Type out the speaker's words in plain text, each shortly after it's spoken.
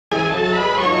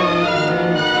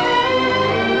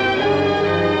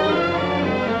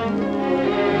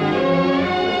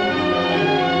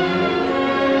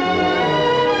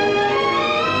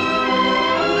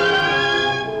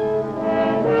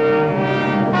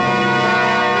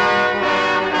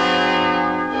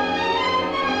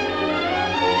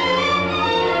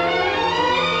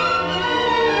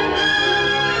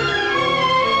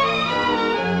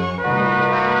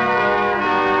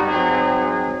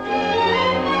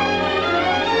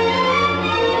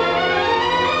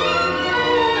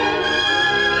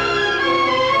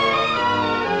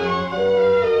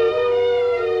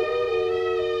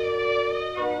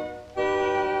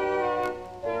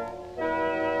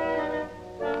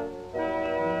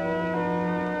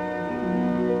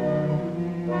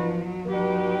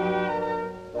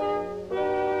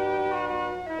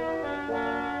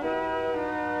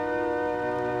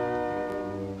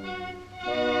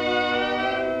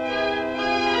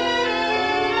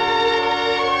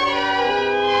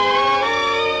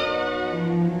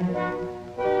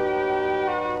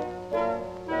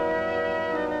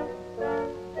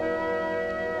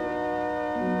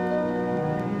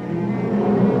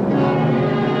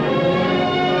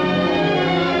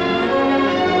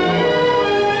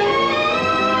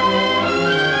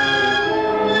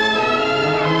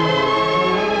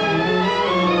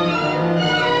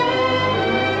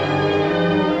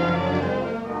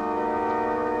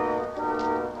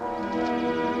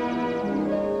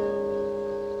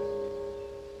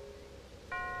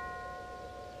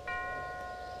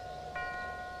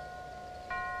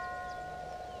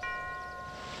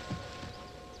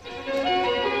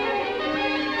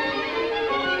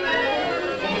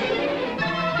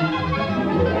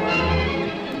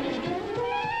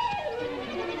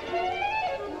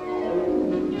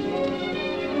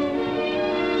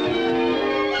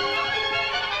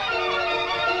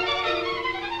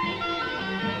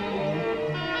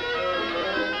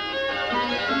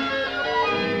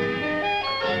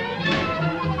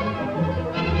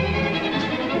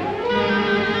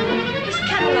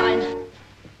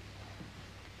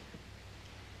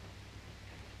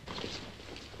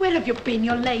Where have you been?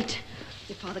 You're late.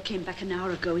 Your father came back an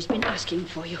hour ago. He's been asking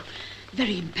for you.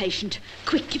 Very impatient.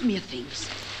 Quick, give me your things.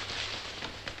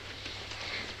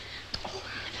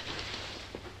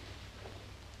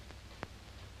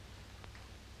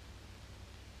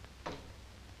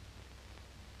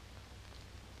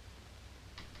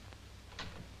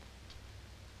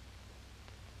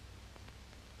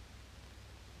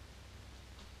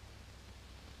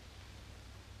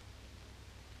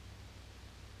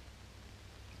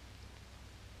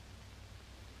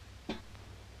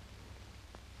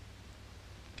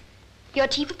 Your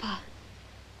tea, Papa.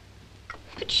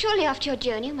 But surely after your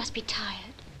journey you must be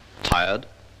tired. Tired?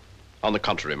 On the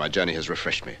contrary, my journey has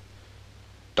refreshed me.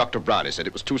 Dr. Brierly said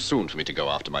it was too soon for me to go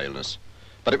after my illness.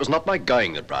 But it was not my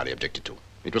going that Brierly objected to.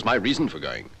 It was my reason for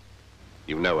going.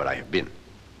 You know where I have been.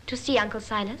 To see Uncle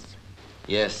Silas?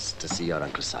 Yes, to see your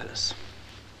Uncle Silas.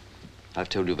 I've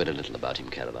told you very little about him,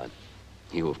 Caroline.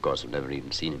 You, of course, have never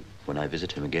even seen him. When I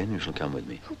visit him again, you shall come with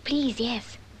me. Oh, please,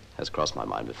 yes. Has crossed my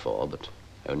mind before, but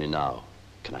only now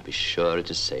can I be sure it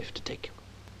is safe to take you.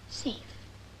 Safe?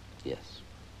 Yes.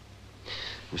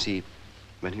 You see,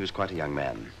 when he was quite a young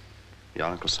man, your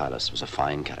Uncle Silas was a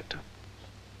fine character.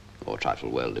 Or a trifle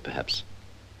worldly, perhaps.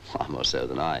 Far more so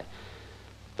than I.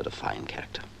 But a fine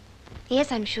character.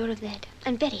 Yes, I'm sure of that.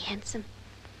 And very handsome.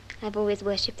 I've always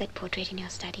worshipped that portrait in your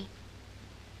study.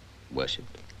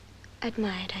 Worshipped?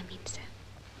 Admired, I mean, sir.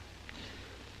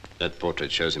 That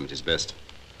portrait shows him at his best.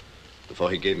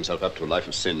 Before he gave himself up to a life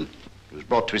of sin, he was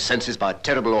brought to his senses by a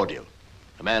terrible ordeal.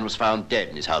 A man was found dead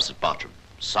in his house at Bartram.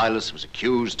 Silas was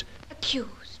accused.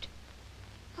 Accused?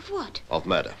 Of what? Of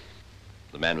murder.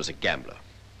 The man was a gambler.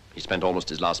 He spent almost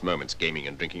his last moments gaming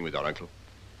and drinking with your uncle.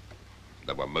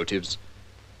 There were motives.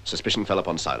 Suspicion fell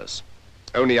upon Silas.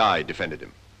 Only I defended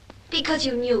him. Because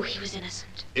you knew he was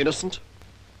innocent. Innocent?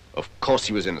 Of course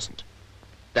he was innocent.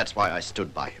 That's why I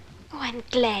stood by him. Oh, I'm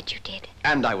glad you did.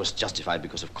 And I was justified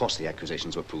because, of course, the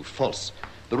accusations were proved false.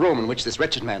 The room in which this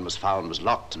wretched man was found was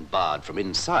locked and barred from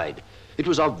inside. It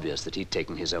was obvious that he'd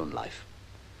taken his own life.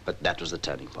 But that was the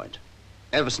turning point.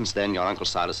 Ever since then, your Uncle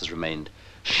Silas has remained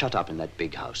shut up in that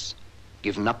big house,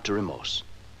 given up to remorse.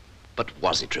 But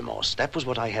was it remorse? That was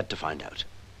what I had to find out.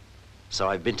 So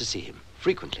I've been to see him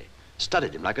frequently,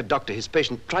 studied him like a doctor, his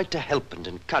patient, tried to help and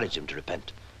encourage him to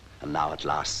repent. And now, at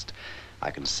last,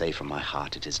 I can say from my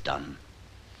heart it is done.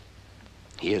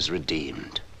 He is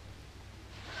redeemed.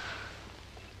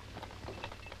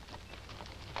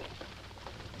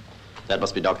 That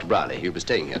must be Dr. Brierly. He'll be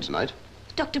staying here tonight.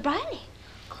 Dr. Brierly?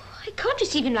 Oh, I can't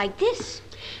receive him like this.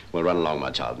 Well, run along,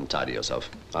 my child, and tidy yourself.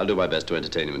 I'll do my best to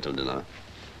entertain him until dinner.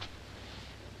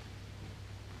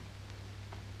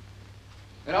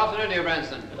 Good afternoon, dear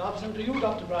Branston. Good afternoon to you,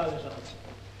 Dr. Brierly, sir.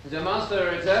 Has your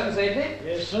master returned safely?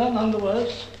 Yes, sir, none the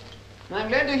worse. I'm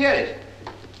glad to hear it.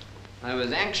 I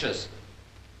was anxious.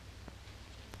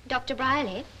 Dr.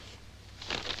 Brierly?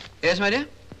 Yes, my dear?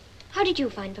 How did you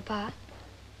find Papa?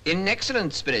 In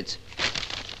excellent spirits.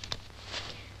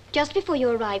 Just before you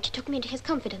arrived, he took me into his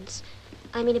confidence.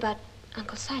 I mean about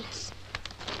Uncle Silas.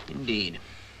 Indeed.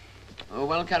 Oh,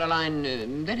 well,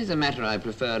 Caroline, that is a matter I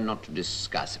prefer not to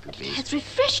discuss, if you It please. has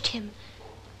refreshed him.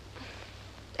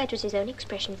 That was his own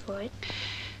expression for it.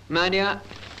 My dear,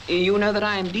 you know that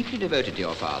I am deeply devoted to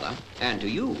your father and to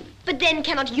you. But then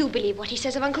cannot you believe what he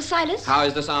says of Uncle Silas? How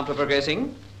is the sampler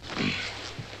progressing?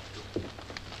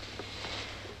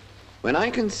 When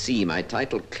I can see my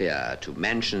title clear to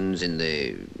mansions in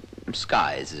the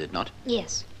skies, is it not?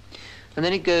 Yes. And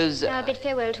then it goes... Now I bid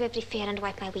farewell to every fear and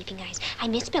wipe my weeping eyes. I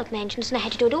misspelled mansions and I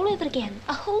had to do it all over again.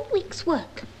 A whole week's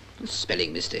work.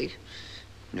 Spelling mistake.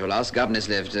 Your last governess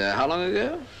left how long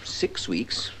ago? 6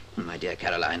 weeks. My dear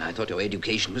Caroline, I thought your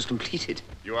education was completed.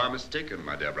 You are mistaken,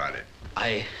 my dear Brierly.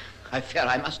 I fear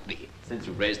I must be. Since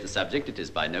you've raised the subject, it is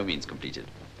by no means completed.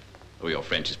 Oh, your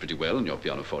French is pretty well and your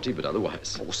pianoforte, but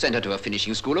otherwise. Oh, send her to a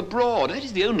finishing school abroad. That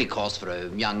is the only course for a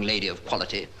young lady of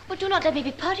quality. But do not let me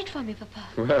be parted from you, Papa.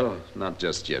 Well, not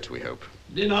just yet, we hope.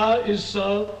 Dinner is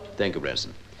served. Thank you,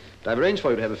 Branson. I've arranged for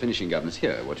you to have a finishing governess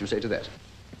here. What do you say to that?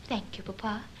 Thank you,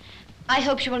 Papa. I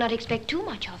hope she will not expect too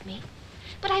much of me.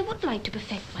 But I would like to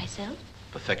perfect myself.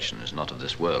 Perfection is not of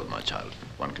this world, my child.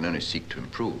 One can only seek to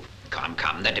improve. Come,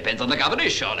 come, that depends on the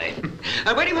governess, surely.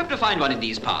 And where do you hope to find one in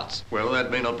these parts? Well,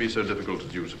 that may not be so difficult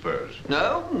as you suppose.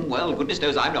 No? Well, goodness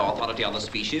knows I'm no authority on the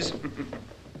species.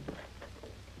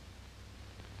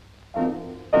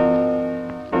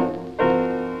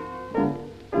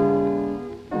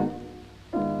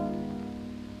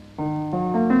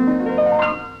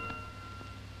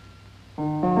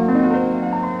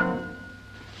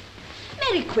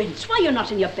 Prince, why are you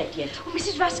not in your bed yet? Oh,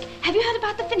 Mrs. Rusk, have you heard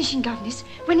about the finishing governess?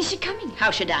 When is she coming?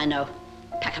 How should I know?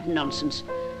 Pack of nonsense.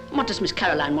 What does Miss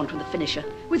Caroline want with the finisher?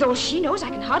 With all she knows, I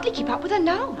can hardly keep up with her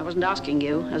now. I wasn't asking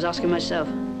you. I was asking myself.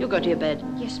 You go to your bed.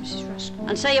 Yes, Mrs. Rusk.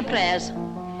 And say your prayers.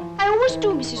 I always do,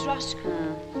 Mrs. Rusk.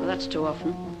 Well, that's too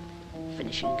often.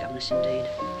 Finishing governess, indeed.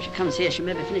 If she comes here, she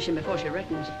may be finishing before she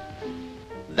reckons.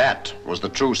 That was the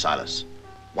true Silas.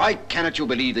 Why cannot you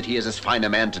believe that he is as fine a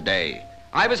man today?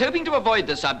 I was hoping to avoid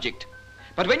the subject.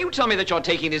 But when you tell me that you're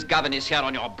taking this governess here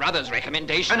on your brother's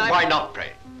recommendation, And why not,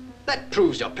 pray? That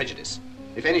proves your prejudice.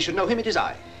 If any should know him, it is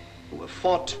I, who have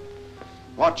fought,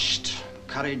 watched,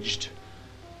 encouraged,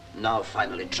 now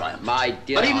finally triumphed. My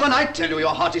dear... But even when I tell you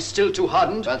your heart is still too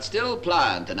hardened... But still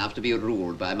pliant enough to be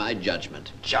ruled by my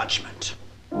judgment. Judgment.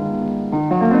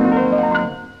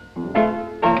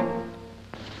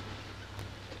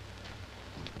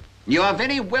 You are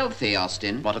very wealthy,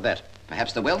 Austin. What of that?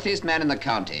 Perhaps the wealthiest man in the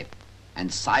county.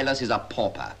 And Silas is a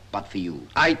pauper, but for you.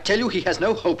 I tell you, he has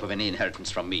no hope of any inheritance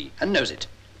from me, and knows it.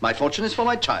 My fortune is for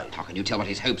my child. How can you tell what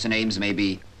his hopes and aims may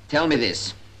be? Tell me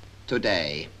this.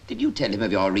 Today, did you tell him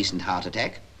of your recent heart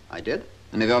attack? I did.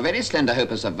 And of your very slender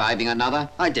hope of surviving another?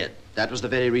 I did. That was the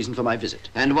very reason for my visit.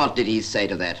 And what did he say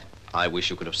to that? I wish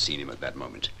you could have seen him at that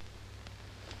moment.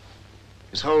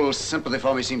 His whole sympathy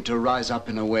for me seemed to rise up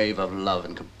in a wave of love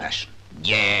and compassion.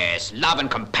 Yes, love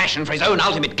and compassion for his own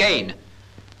ultimate gain.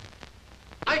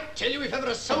 I tell you, if ever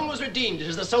a soul was redeemed, it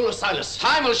is the soul of Silas.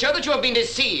 Time will show that you have been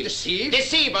deceived. Deceived?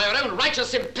 Deceived by your own righteous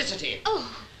simplicity.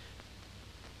 Oh.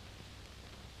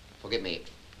 Forgive me.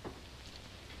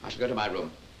 I shall go to my room.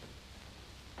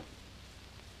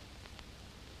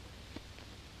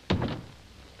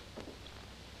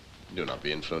 Do not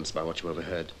be influenced by what you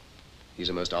overheard. He's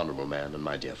a most honorable man and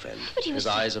my dear friend. But he was...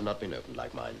 His eyes have not been opened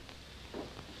like mine.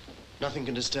 Nothing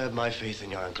can disturb my faith in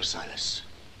your Uncle Silas.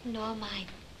 Nor mine.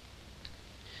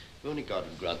 If only God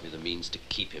would grant me the means to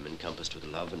keep him encompassed with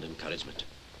love and encouragement.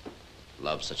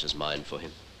 Love such as mine for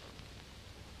him.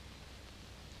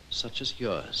 Such as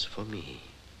yours for me.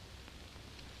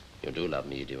 You do love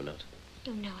me, do you not?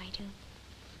 Oh, no, I do.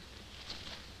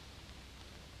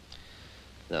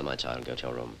 There, my child, go to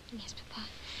your room. Yes, Papa.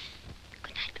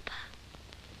 Good night, Papa.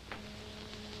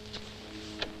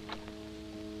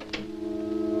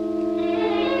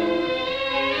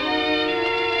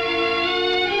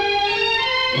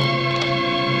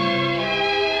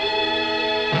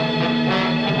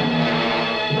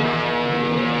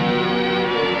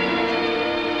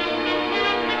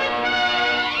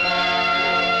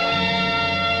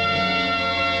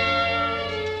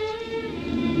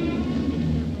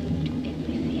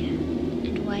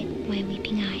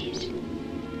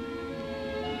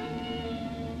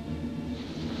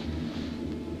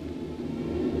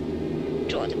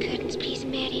 Draw the curtains, please,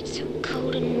 Mary. It's so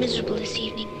cold and miserable this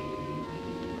evening.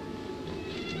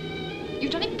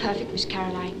 You've done it perfect, Miss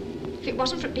Caroline. If it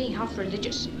wasn't for it being half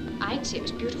religious, I'd say it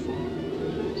was beautiful.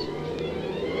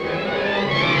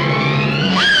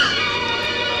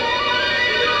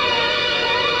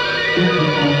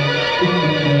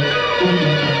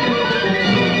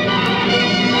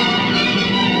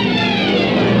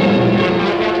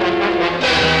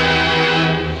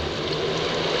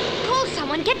 Call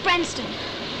someone. Get Branston.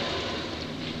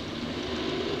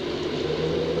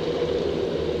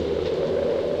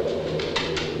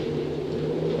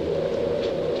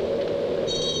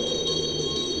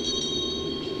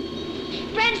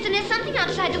 Branston, there's something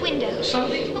outside the window.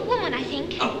 Something? A woman, I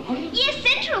think. A woman? Yes,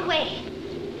 send her away.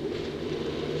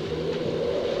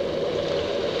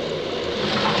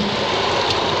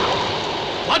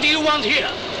 What do you want here?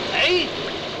 Eh?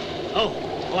 Oh,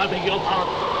 I beg your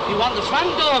pardon. You want the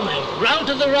front door, ma'am. Round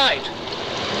to the right.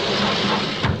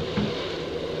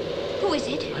 Who is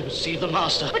it? I must see the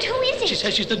master. But who is it? She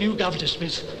says she's the new governess,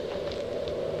 miss.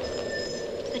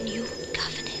 The new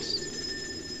governess.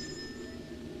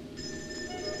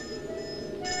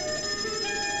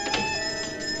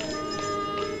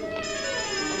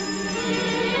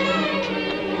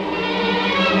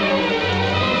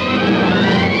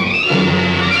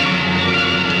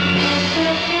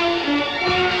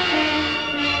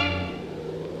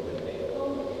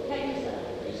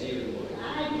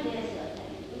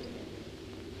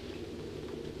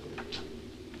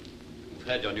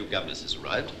 Heard your new governess has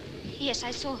arrived. Yes,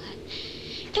 I saw her.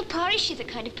 Papa, is she the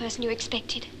kind of person you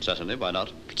expected? Certainly, why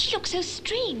not? But she looks so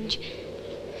strange.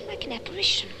 Like an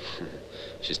apparition.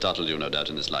 She startled you, no doubt,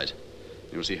 in this light.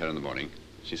 You'll see her in the morning.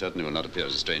 She certainly will not appear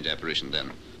as a strange apparition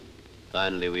then.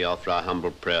 Finally, we offer our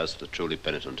humble prayers for the truly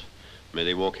penitent. May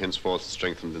they walk henceforth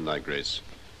strengthened in thy grace,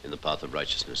 in the path of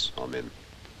righteousness. Amen.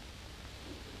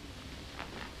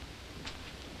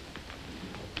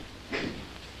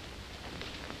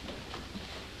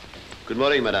 Good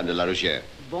morning, Madame de la Rougierre.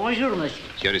 Bonjour, monsieur.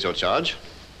 Here is your charge.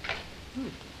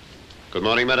 Good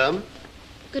morning, Madame.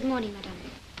 Good morning, madame.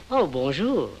 Oh,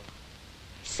 bonjour.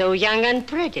 So young and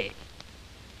pretty.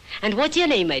 And what's your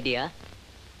name, my dear?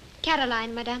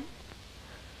 Caroline, madame.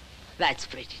 That's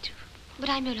pretty, too. But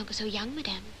I'm no longer so young,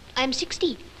 madame. I'm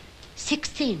 16.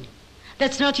 16?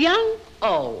 That's not young?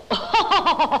 Oh.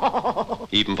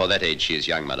 Even for that age, she is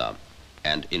young, Madame,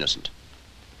 and innocent.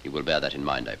 You will bear that in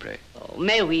mind, I pray. Oh,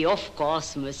 mais oui, of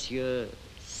course, monsieur.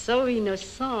 So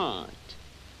innocent.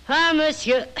 Ah,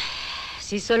 monsieur,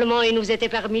 si seulement il nous était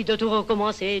permis de tout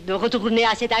recommencer, de retourner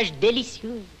à cet âge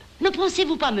délicieux. Ne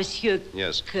pensez-vous pas, monsieur,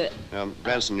 Yes. que...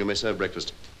 Branson, you may serve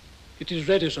breakfast. It is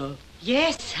ready, sir.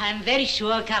 Yes, I'm very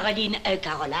sure Caroline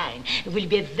will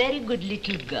be a very good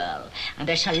little girl, and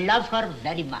I shall love her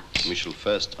very much. We shall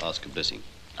first ask a blessing.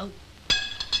 Oh,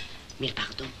 mille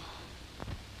pardons.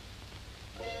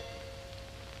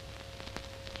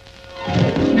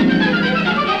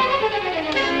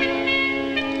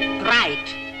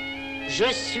 Right.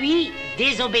 Je suis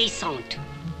désobéissante.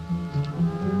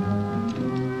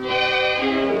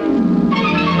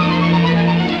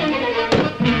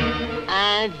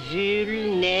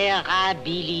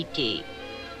 Invulnérabilité.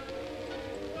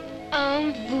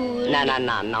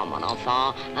 Non, mon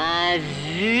enfant.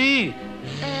 Vu.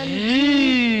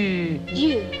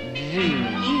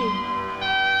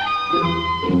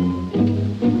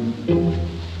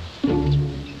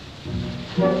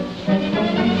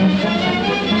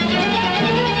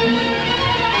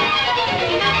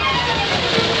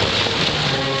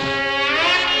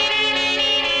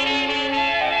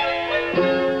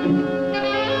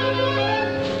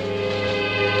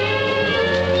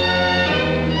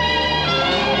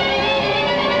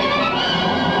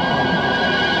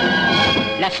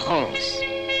 La France,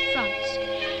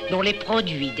 dont les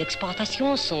produits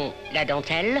d'exportation sont la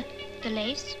dentelle, The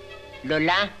lace, le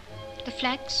lin, the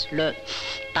flax, le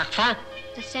parfum,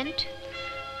 the scent,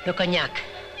 le cognac.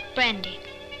 brandy.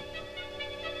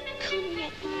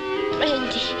 Cognac,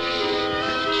 brandy,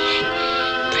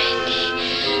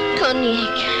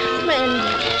 cognac, brandy.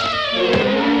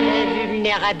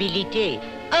 Invulnérabilité.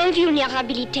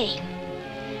 Invulnérabilité.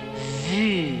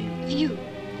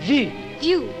 Vue.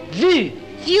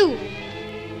 View.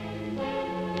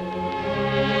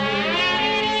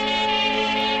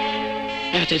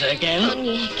 At it again.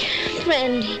 Cognac,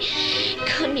 brandy,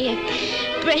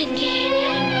 cognac,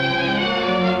 brandy.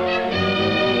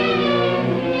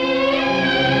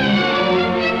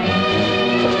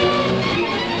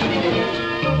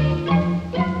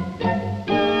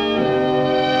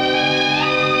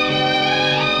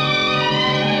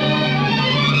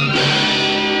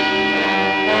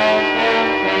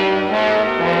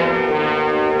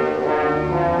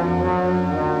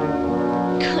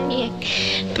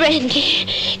 Brandy.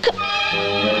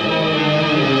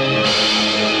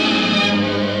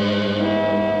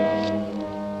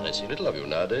 I see little of you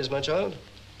nowadays, my child.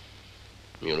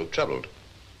 You look troubled.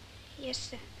 Yes,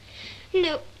 sir.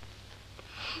 No.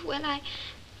 Well,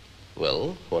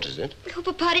 Well, what is it? Oh,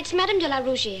 Papa, it's Madame de la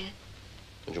Rougierre.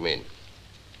 What do you mean?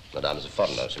 Madame is a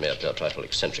foreigner. She may appear a trifle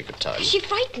eccentric at times. She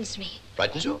frightens me.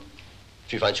 Frightens you?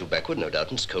 She finds you backward, no doubt,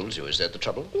 and scolds you. Is that the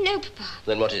trouble? No, Papa.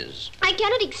 Then what is? I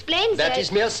cannot explain, sir. That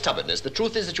is mere stubbornness. The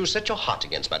truth is that you set your heart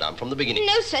against Madame from the beginning.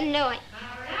 No, sir, no,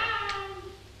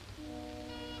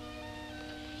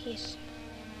 Yes.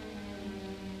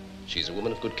 She's a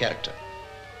woman of good character.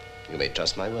 You may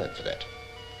trust my word for that.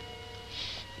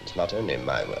 It's not only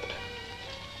my word.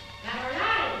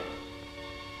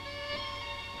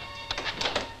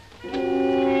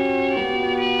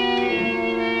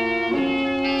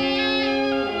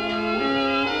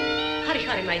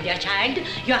 Hurry, my dear child.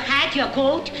 Your hat, your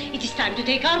coat. It is time to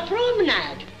take our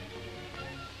promenade.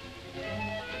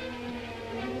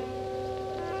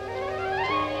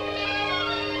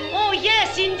 Oh,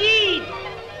 yes, indeed.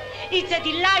 It's a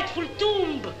delightful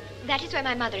tomb. That is where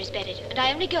my mother is buried, and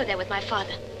I only go there with my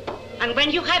father. And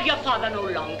when you have your father no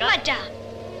longer... Madame!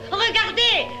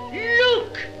 Regardez!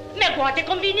 Look! Mais what a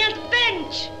convenient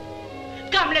bench!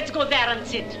 Come, let's go there and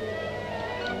sit.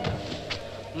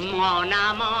 Mon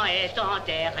amant est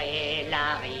enterré,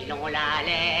 la rille on l'a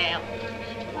l'air.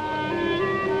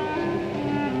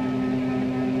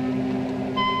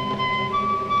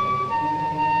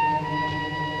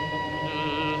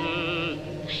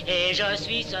 Et je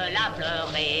suis seul à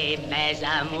pleurer mes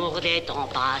amours des temps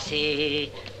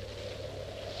passés.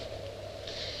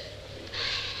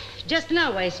 Just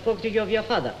now I spoke to you of your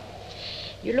father.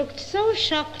 You looked so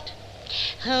shocked.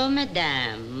 Oh,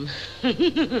 madame.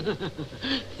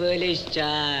 Foolish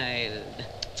child.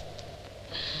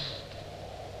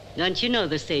 Don't you know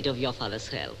the state of your father's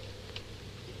health?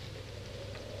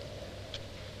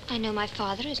 I know my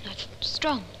father is not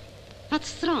strong. Not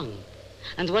strong.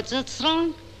 And what's not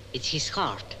strong? It's his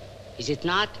heart. Is it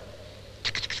not?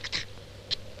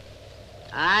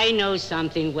 I know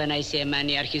something when I see a man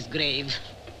near his grave.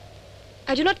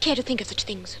 I do not care to think of such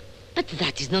things. But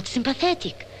that is not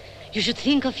sympathetic. You should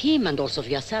think of him and also of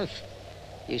yourself.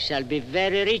 You shall be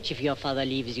very rich if your father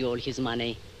leaves you all his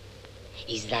money.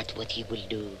 Is that what he will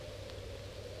do?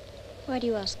 Why do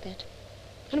you ask that?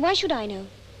 And why should I know?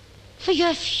 For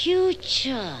your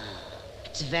future.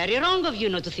 It's very wrong of you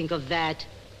not to think of that.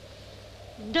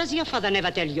 Does your father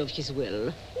never tell you of his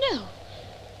will? No.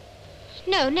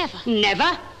 No, never.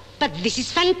 Never? But this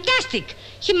is fantastic.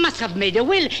 He must have made a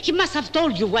will. He must have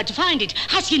told you where to find it.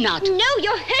 Has he not? No,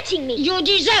 you're hurting me. You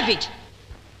deserve it.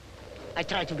 I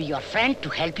try to be your friend, to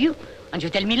help you, and you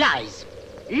tell me lies.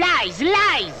 Lies,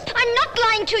 lies! I'm not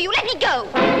lying to you. Let me go.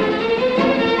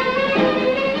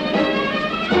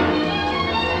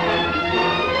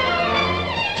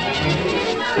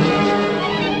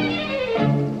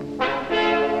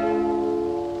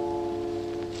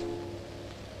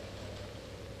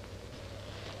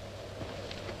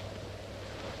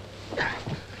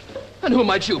 And who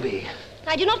might you be?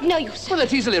 I do not know you, sir. Well,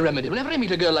 that's easily remedied. Whenever I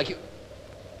meet a girl like you...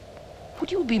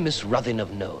 Would you be Miss Ruthyn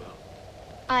of Knoll?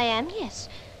 I am, yes.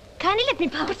 Kindly let me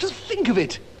pass. But to think of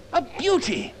it! A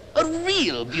beauty! A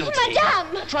real beauty!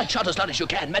 Madame! Try shout as loud as you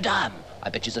can, Madame! I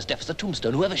bet she's as deaf as a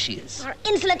tombstone, whoever she is. You're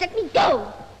insolent, let me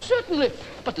go! Certainly,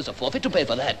 but there's a forfeit to pay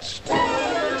for that.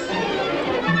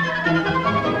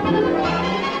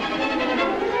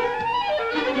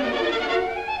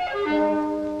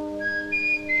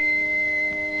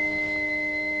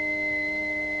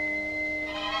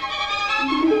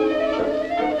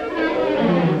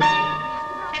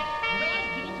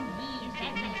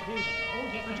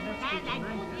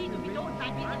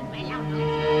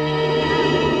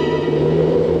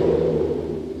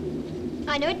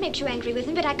 I know it makes you angry with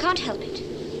him, but I can't help it.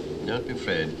 Don't be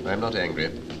afraid. I'm not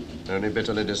angry, only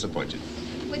bitterly disappointed.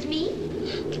 With me?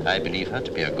 I believe her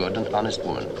to be a good and honest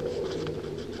woman.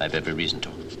 I've every reason to.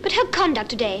 But her conduct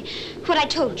today, what I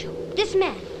told you, this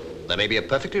man. There may be a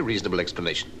perfectly reasonable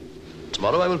explanation.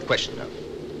 Tomorrow I will question her.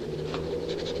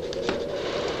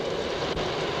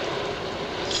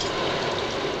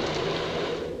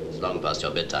 It's long past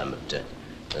your bedtime, but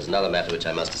there's another matter which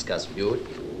I must discuss with you.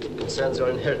 It concerns your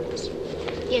inheritance.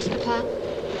 Yes, Papa.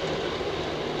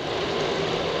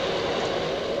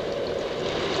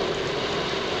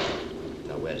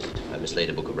 Now, where is it? I mislaid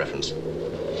a book of reference.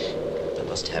 I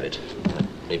must have it.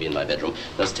 Maybe in my bedroom.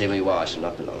 Now, stay where you are. I shall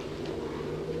not be long.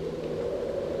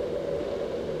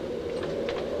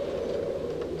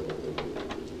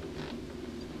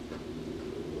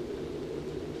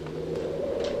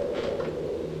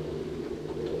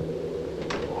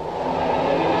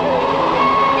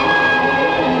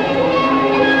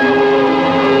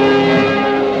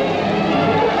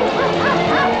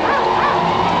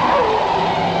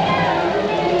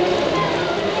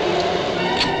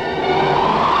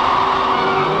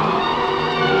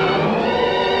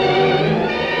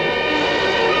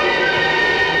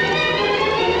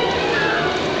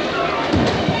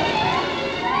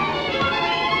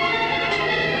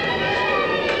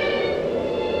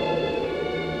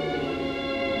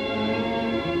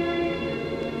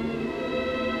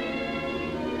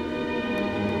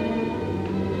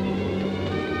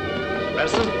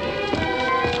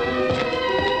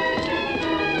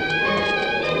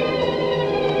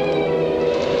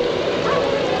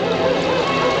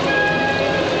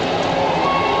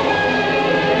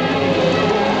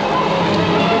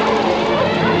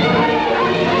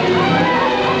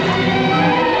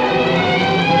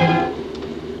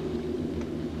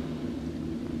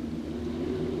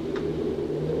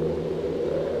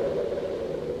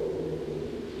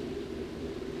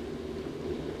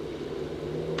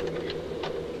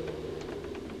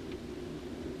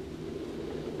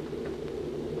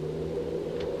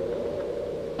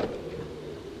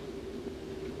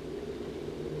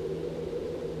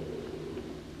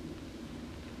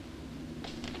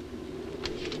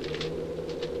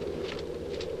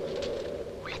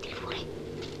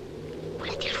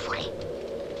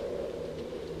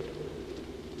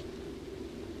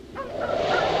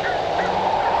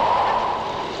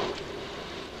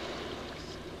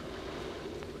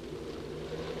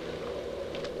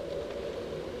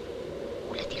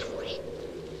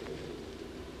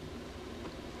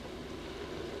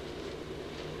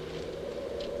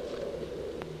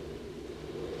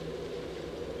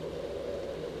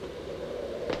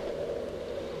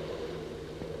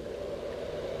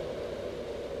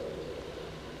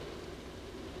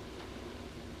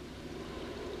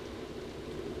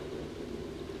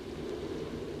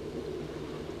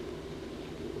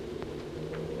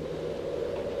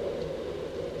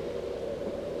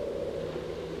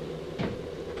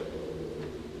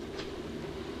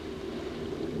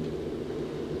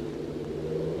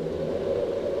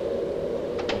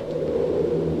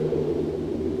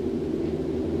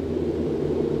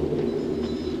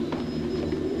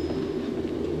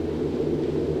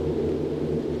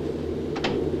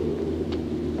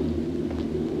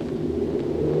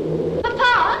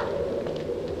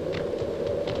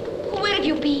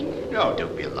 No,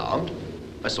 don't be alarmed.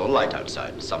 I saw a light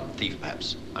outside. Some thief,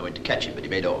 perhaps. I went to catch him, but he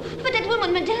made off. But that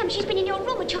woman, Madame, she's been in your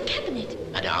room at your cabinet.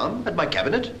 Madame? At my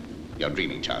cabinet? You're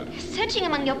dreaming, child. Searching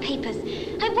among your papers.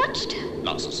 I watched her.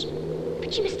 Nonsense.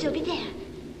 But she must still be there.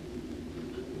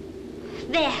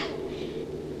 There.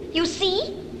 You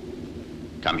see?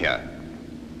 Come here.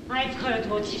 I've heard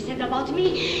what she said about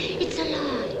me. It's a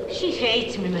lie. She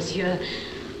hates me, monsieur.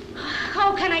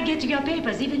 How can I get to your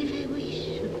papers, even if I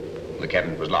wish? The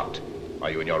cabinet was locked. Are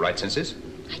you in your right senses?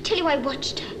 I tell you, I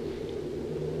watched her.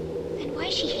 Then why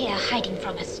is she here, hiding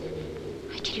from us?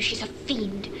 I tell you, she's a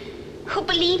fiend. Oh,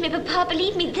 believe me, Papa,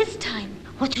 believe me this time.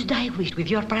 What should I wish with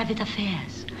your private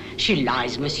affairs? She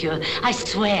lies, monsieur. I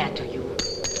swear to you.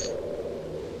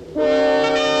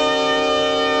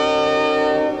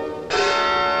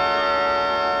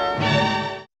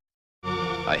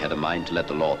 I had a mind to let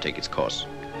the law take its course.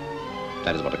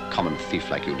 That is what a common thief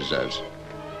like you deserves.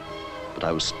 But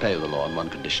I will spare the law on one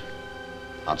condition.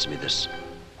 Answer me this.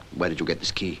 Where did you get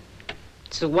this key?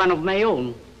 It's one of my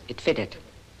own. It fitted.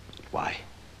 Why?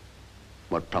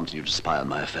 What prompted you to spy on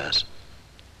my affairs?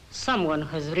 Someone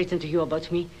has written to you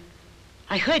about me.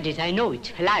 I heard it, I know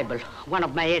it. A libel, one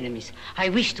of my enemies. I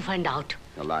wish to find out.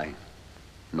 You're lying.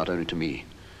 Not only to me.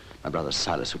 My brother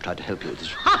Silas, who tried to help you with this.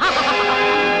 This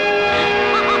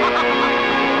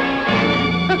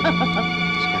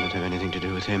cannot have anything to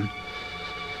do with him.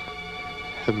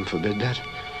 Heaven forbid that.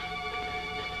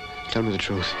 Tell me the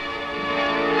truth.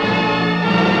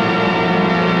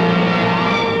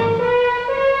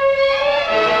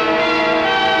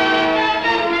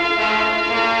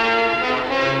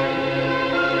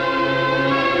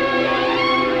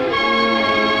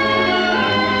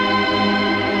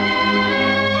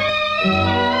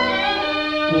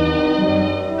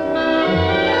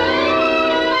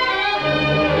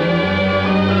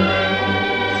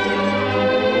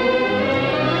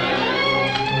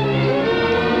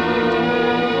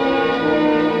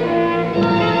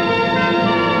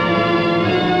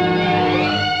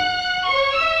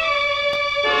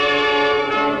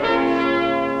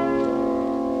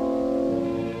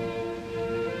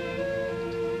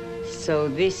 So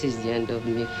this is the end of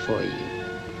me for you.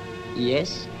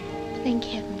 Yes? Thank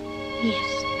heaven.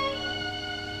 Yes.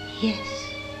 Yes.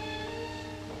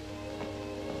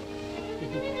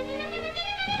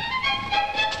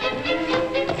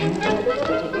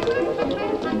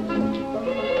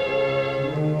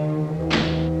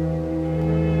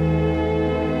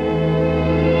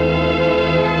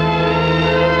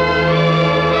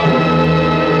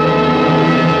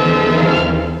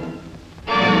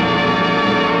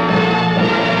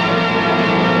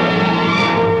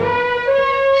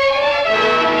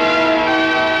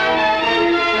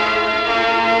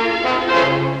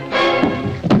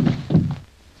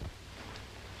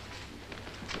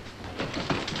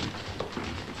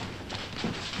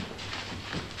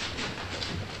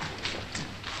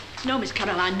 No, Miss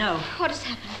Caroline, no. What has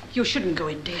happened? You shouldn't go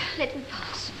in, dear. Let me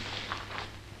pass.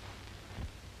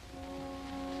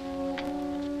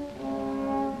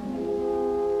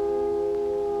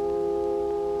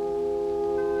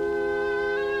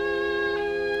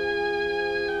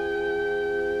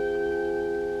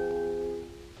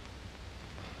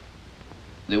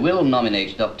 The will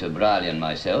nominates Dr. Briley and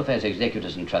myself as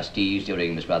executors and trustees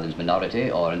during Miss Ruthyn's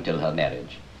minority or until her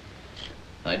marriage.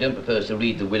 I don't propose to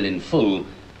read the will in full.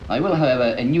 I will,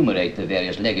 however, enumerate the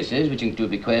various legacies, which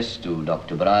include bequests to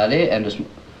Dr. Briley and a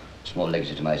small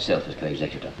legacy to myself as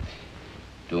co-executor.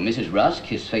 To Mrs. Rusk,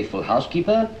 his faithful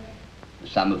housekeeper, the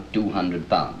sum of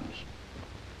 £200.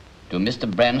 To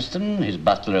Mr. Branston, his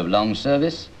butler of long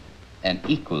service, an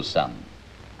equal sum.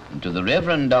 And to the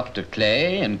Reverend Dr.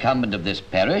 Clay, incumbent of this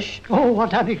parish... Oh,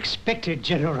 what unexpected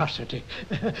generosity.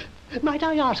 Might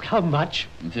I ask how much?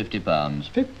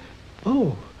 £50.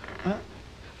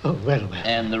 Oh, well.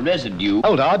 And the residue...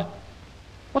 Hold on.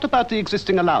 What about the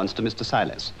existing allowance to Mr.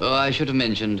 Silas? Oh, I should have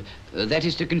mentioned, that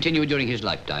is to continue during his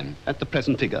lifetime. At the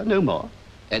present figure, no more?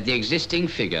 At the existing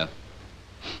figure.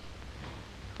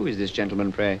 Who is this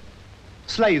gentleman, pray?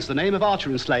 Slay's the name of Archer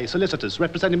and Slay, solicitors,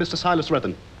 representing Mr. Silas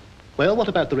Ruthyn. Well, what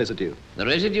about the residue? The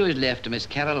residue is left to Miss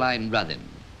Caroline Ruthyn,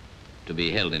 to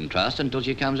be held in trust until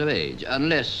she comes of age,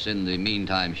 unless in the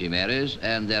meantime she marries,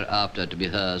 and thereafter to be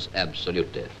hers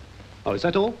absolutely. Oh, is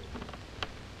that all?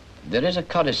 There is a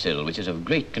codicil which is of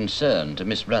great concern to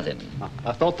Miss Ruthyn.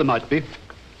 I thought there might be.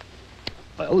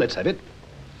 Well, let's have it.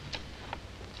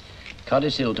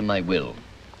 Codicil to my will.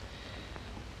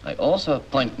 I also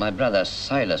appoint my brother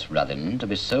Silas Ruthyn to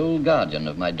be sole guardian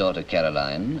of my daughter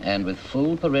Caroline, and with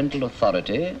full parental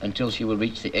authority until she will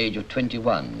reach the age of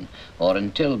 21, or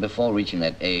until before reaching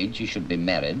that age she should be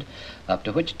married,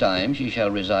 after which time she shall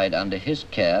reside under his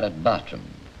care at Bartram.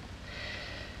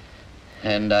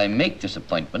 And I make this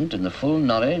appointment in the full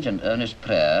knowledge and earnest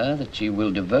prayer that she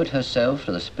will devote herself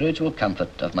to the spiritual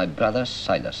comfort of my brother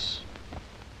Silas.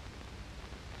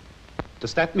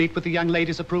 Does that meet with the young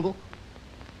lady's approval?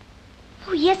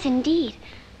 Oh, yes, indeed.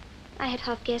 I had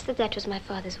half guessed that that was my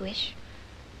father's wish.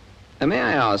 May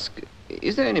I ask,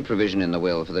 is there any provision in the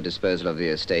will for the disposal of the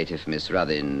estate if Miss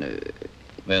Ruthyn...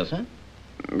 Well, sir?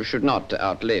 Should not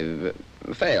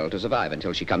fail to survive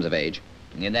until she comes of age?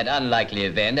 In that unlikely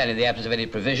event, and in the absence of any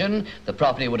provision, the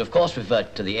property would, of course,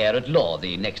 revert to the heir at law,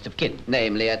 the next of kin.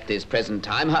 Namely, at this present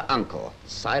time, her uncle,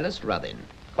 Silas Ruthyn.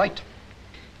 Quite.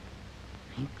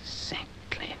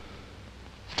 Exactly.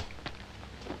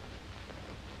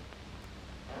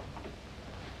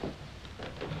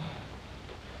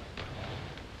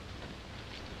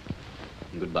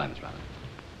 Goodbye, Miss Ruthyn.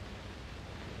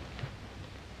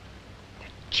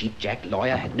 Cheap-jack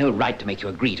lawyer had no right to make you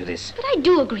agree to this. But I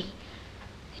do agree.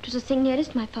 It was a thing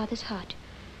nearest my father's heart.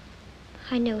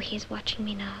 I know he is watching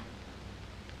me now,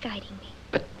 guiding me.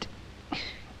 But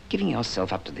giving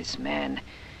yourself up to this man,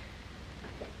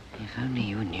 if only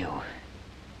you knew.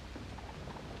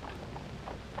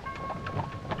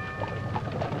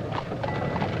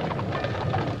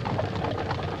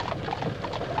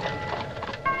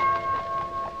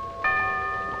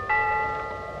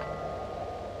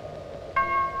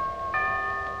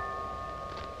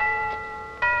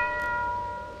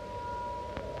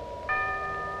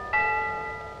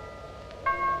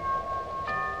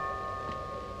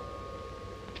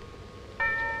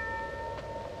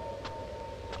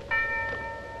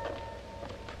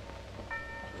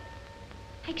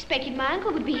 I expected my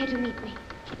uncle would be here to meet me.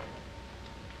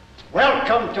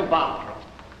 Welcome to Bartram.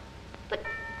 But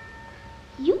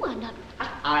you are not...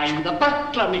 I'm the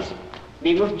butler, miss.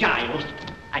 Name of Giles.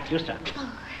 At you, sir.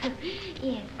 Oh,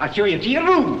 yes. I'll show you to your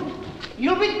room.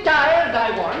 You'll be tired,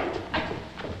 I warrant.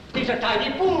 There's a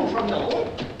tiny pool from the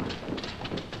hole.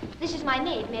 This is my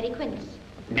maid, Mary Quince.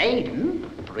 Maiden?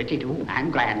 Pretty too,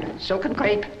 and grand. Silk and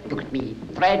crepe. Look at me.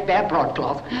 Threadbare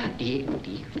broadcloth. Dear,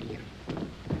 dear, dear.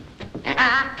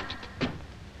 Ah!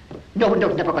 No,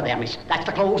 never go there, miss. That's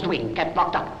the closed wing, kept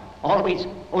locked up. Always,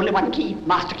 only one key.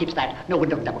 Master keeps that. No,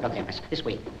 never go there, miss. This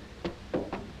way.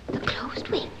 The closed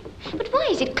wing? But why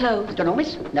is it closed? Don't know,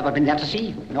 miss. Never been there to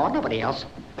see. Nor nobody else.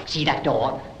 See that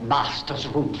door? Master's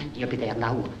room. He'll be there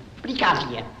now. But he can't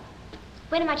see you.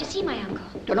 When am I to see my uncle?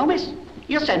 Don't know, miss.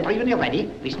 He'll send for you when you're ready.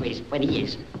 Leastways, when he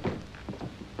is.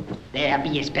 There be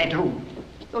his bedroom.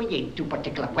 Though he ain't too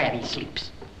particular where he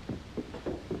sleeps.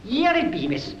 Here it be,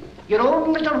 miss. Your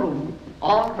own little room,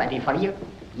 all ready for you.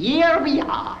 Here we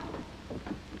are.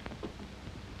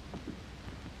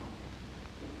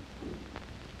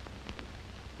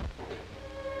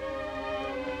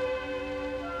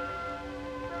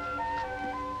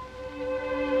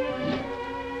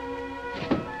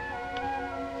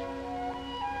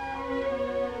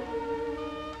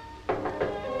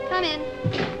 Come in.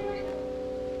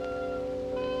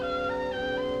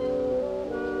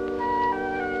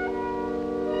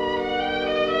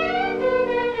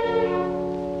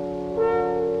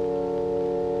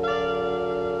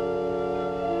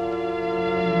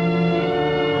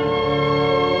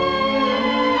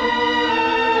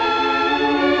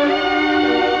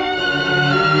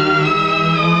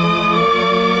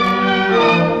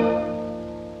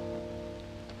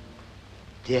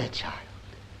 Dear child,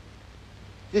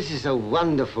 this is a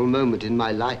wonderful moment in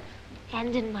my life.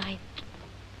 And in mine.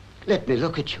 Let me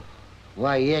look at you.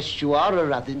 Why, yes, you are a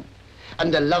Ruthyn,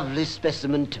 and a lovely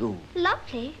specimen, too.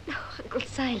 Lovely? Oh, Uncle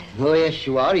Silas. Oh, yes,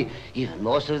 you are, even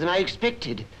more so than I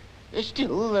expected.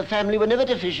 Still, the family were never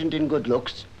deficient in good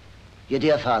looks. Your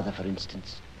dear father, for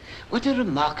instance. What a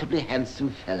remarkably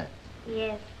handsome fella.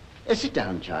 Yes. Sit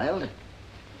down, child.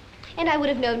 And I would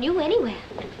have known you anywhere.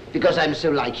 Because I'm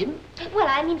so like him? Well,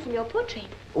 I mean from your portrait.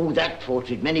 Oh, that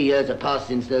portrait. Many years have passed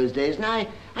since those days, and I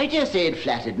dare say it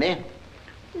flattered me.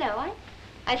 No,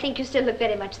 I think you still look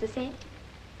very much the same.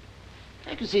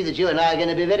 I can see that you and I are going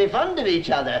to be very fond of each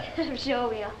other. I'm sure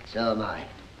we are. So am I.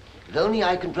 If only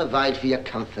I can provide for your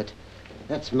comfort.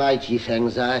 That's my chief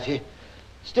anxiety.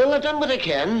 Still, I've done what I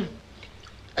can.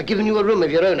 I've given you a room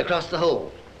of your own across the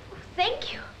hall. Oh,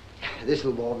 thank you.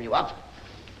 This'll warm you up.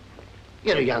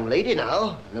 You're a young lady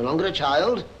now, no longer a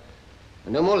child.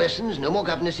 No more lessons, no more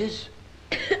governesses.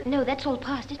 No, that's all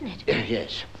past, isn't it?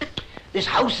 Yes. This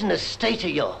house and estate are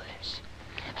yours.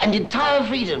 and entire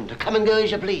freedom to come and go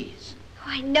as you please. Oh,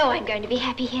 I know I'm going to be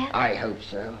happy here. I hope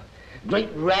so. Great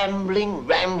rambling,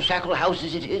 ramshackle house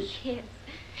as it is. Yes.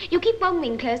 You keep one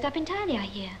wing closed up entirely, I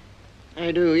hear.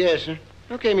 I do, yes.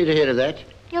 How came you to hear of that?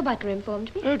 Your butler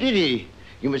informed me. Oh, did he?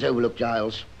 You must overlook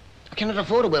Giles. I cannot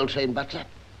afford a well-trained butler.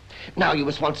 Now you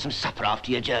must want some supper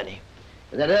after your journey.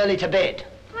 And then early to bed.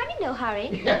 I'm in no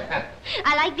hurry.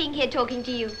 I like being here talking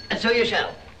to you. And so you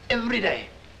shall. Every day.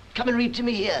 Come and read to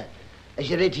me here. As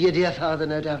you read to your dear father,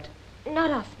 no doubt.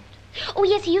 Not often. Oh,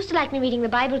 yes, he used to like me reading the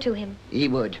Bible to him. He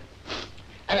would.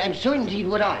 And so indeed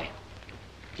would I.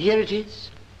 Here it is.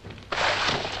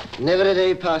 Never a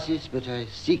day passes but I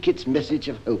seek its message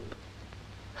of hope.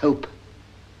 Hope.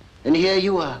 And here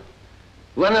you are.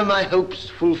 One of my hopes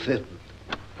fulfilled.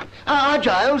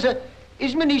 Giles,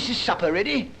 is my niece's supper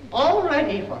ready? All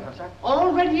ready for her, sir.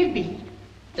 All ready indeed.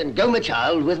 Then go, my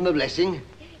child, with my blessing.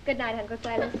 Good night, Uncle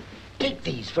Silas. Take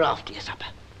these for after your supper.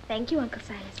 Thank you, Uncle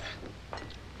Silas.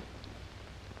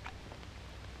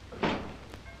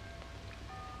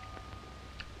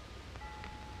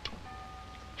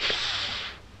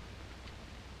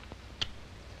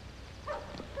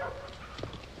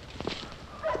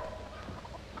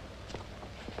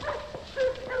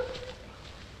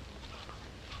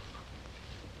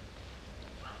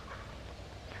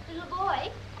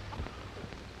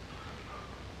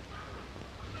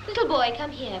 Little boy,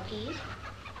 come here, please.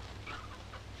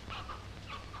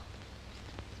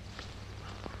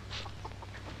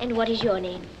 And what is your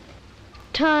name?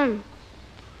 Tom.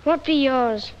 What be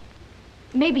yours?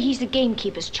 Maybe he's the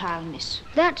gamekeeper's child, miss.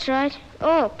 That's right.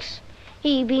 Oaks.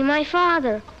 He be my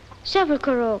father.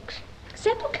 Sepulchre Oaks.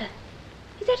 Sepulchre?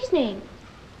 Is that his name?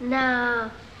 Nah.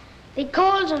 They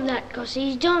calls him that 'cause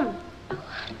he's dumb. Oh,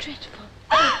 how dreadful.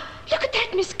 Oh, look at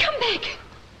that, miss. Come back.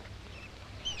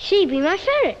 She be my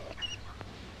ferret.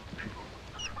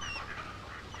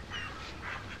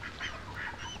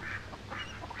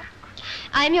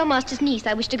 I'm your master's niece.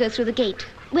 I wish to go through the gate.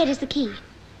 Where is the key?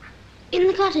 In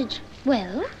the cottage.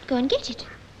 Well, go and get it.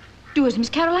 Do as Miss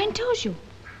Caroline tells you.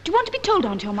 Do you want to be told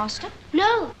on to your master?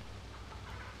 No.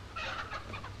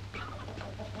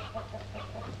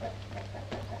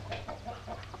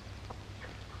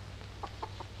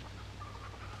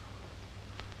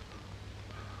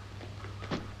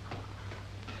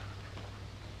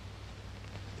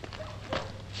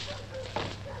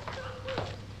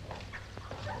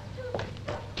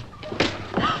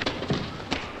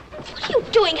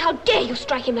 How dare you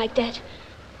strike him like that?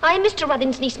 I am Mr.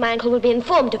 Ruthyn's niece. My uncle will be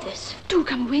informed of this. Do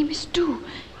come away, miss, do.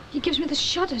 He gives me the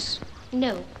shudders.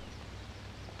 No.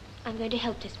 I'm going to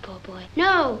help this poor boy.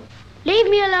 No. Leave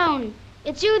me alone.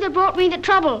 It's you that brought me the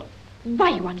trouble. Why,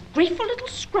 you ungrateful little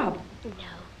scrub.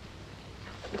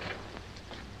 No.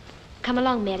 Come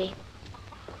along, Mary.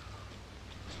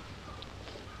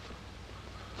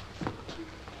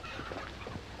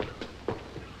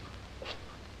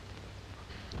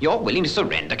 You're willing to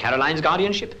surrender Caroline's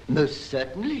guardianship? Most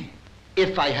certainly.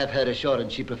 If I have her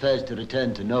assurance she prefers to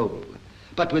return to Noble.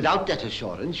 But without that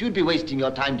assurance, you'd be wasting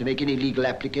your time to make any legal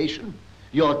application.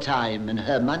 Your time and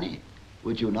her money,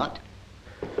 would you not?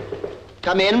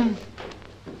 Come in.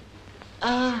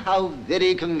 Ah, how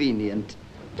very convenient.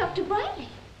 Dr. Briley.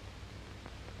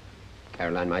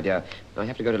 Caroline, my dear, I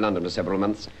have to go to London for several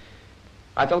months.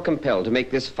 I felt compelled to make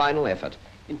this final effort.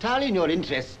 Entirely in your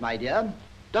interests, my dear.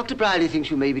 Dr. Briley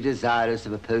thinks you may be desirous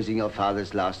of opposing your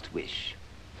father's last wish.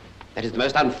 That is the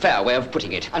most unfair way of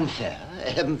putting it. Unfair?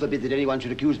 Heaven forbid that anyone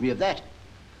should accuse me of that.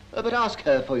 But ask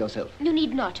her for yourself. You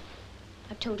need not.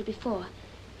 I've told you before.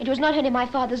 It was not only my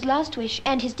father's last wish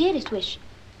and his dearest wish,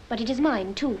 but it is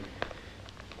mine, too.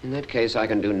 In that case, I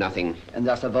can do nothing. And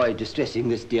thus avoid distressing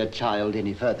this dear child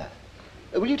any further.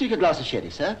 Will you take a glass of sherry,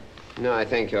 sir? No, I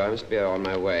thank you. I must be on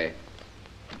my way.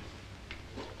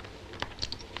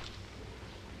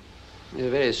 It's a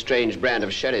very strange brand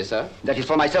of sherry, sir. That is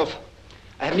for myself.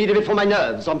 I have need of it for my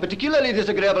nerves on particularly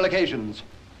disagreeable occasions.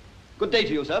 Good day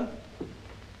to you, sir.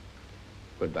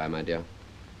 Goodbye, my dear.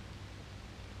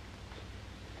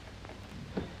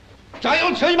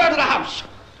 Giles, turn him out of the house!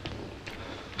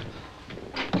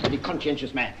 A very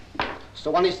conscientious man.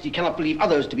 So honest he cannot believe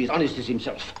others to be as honest as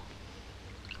himself.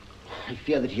 I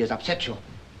fear that he has upset you.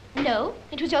 No,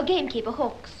 it was your gamekeeper,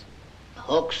 Hawks.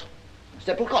 Hawks?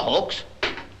 Sepulchre Hawks?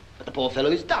 But the poor fellow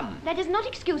is dumb. That does not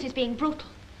excuse his being brutal.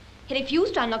 He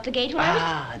refused to unlock the gate when I was...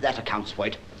 Ah, that accounts for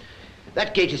it.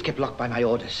 That gate is kept locked by my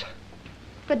orders.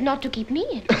 But not to keep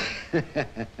me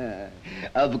in.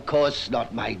 Of course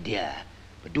not, my dear.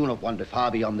 But do not wander far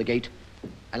beyond the gate.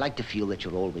 I like to feel that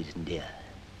you're always near.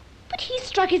 But he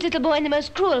struck his little boy in the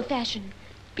most cruel fashion.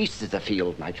 Beasts of the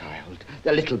field, my child.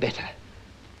 They're little better.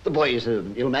 The boy is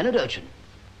an ill-mannered urchin.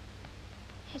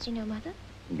 Has he no mother?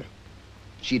 No.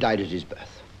 She died at his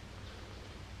birth.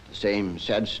 The same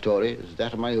sad story as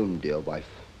that of my own dear wife.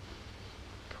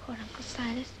 Poor Uncle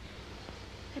Silas.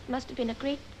 That must have been a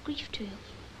great grief to you.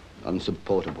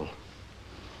 Unsupportable.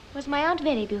 Was my aunt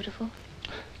very beautiful?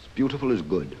 As beautiful as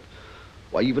good.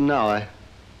 Why, even now,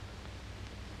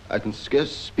 I can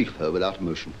scarce speak of her without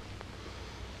emotion.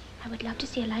 I would love to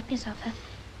see a likeness of her.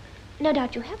 No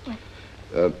doubt you have one.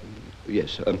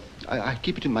 Yes, I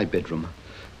keep it in my bedroom.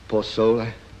 Poor soul,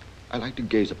 I like to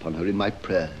gaze upon her in my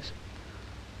prayers.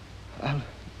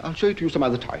 I'll show it to you some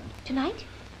other time. Tonight?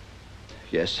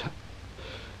 Yes.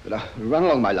 But run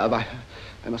along, my love. I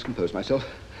must compose myself.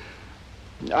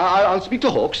 I'll speak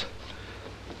to Hawks.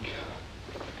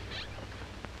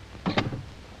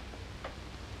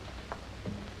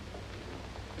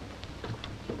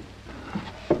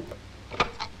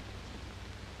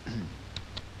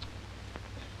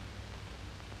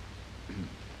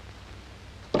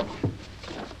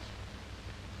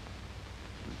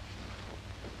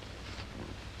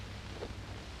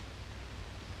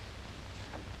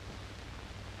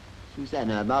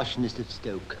 Susanna, Marchioness of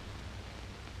Stoke.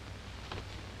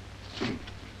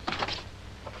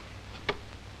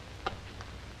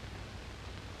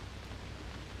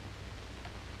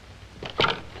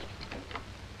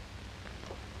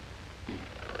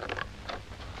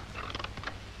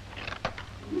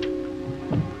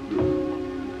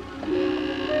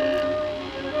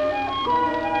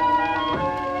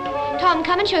 Tom,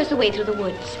 come and show us the way through the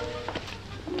woods.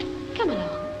 Come along.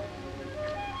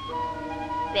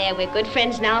 There, we're good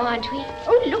friends now, aren't we?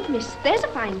 Oh, look, miss, there's a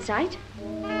fine sight.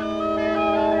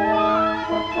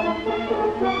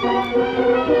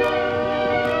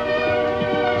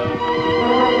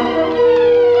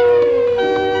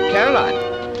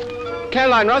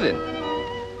 Caroline Ruthyn.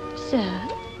 Sir?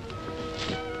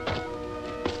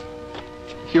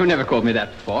 You never called me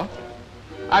that before.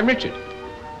 I'm Richard.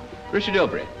 Richard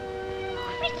Ilbury.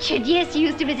 Richard, yes, you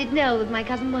used to visit Noel with my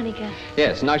cousin Monica.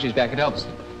 Yes, now she's back at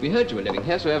Elveston. We heard you were living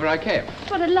here, so ever I came.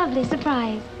 What a lovely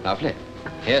surprise. Lovely.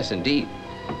 Yes, indeed.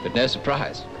 But no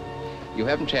surprise. You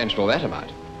haven't changed all that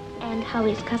amount. And how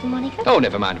is cousin Monica? Oh,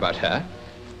 never mind about her.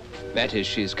 That is,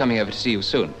 she's coming over to see you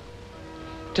soon.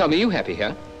 Tell me, you happy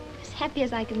here? As happy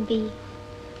as I can be.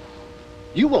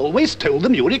 You always told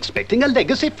them you were expecting a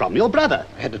legacy from your brother.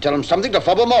 I had to tell them something to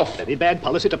fob them off. Very bad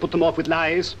policy to put them off with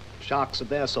lies. Sharks of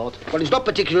their sort. Well, he's not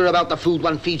particular about the food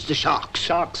one feeds to sharks.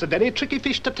 Sharks are very tricky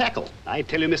fish to tackle. I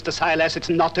tell you, Mr. Silas, it's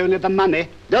not only the money.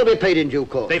 They'll be paid in due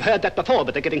course. They've heard that before,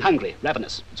 but they're getting hungry,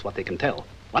 ravenous. It's what they can tell.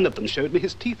 One of them showed me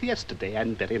his teeth yesterday,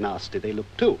 and very nasty they look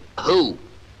too. Who?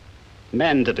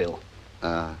 Mandeville.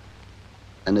 An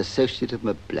associate of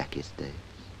my blackest days.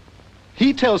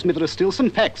 He tells me there are still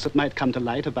some facts that might come to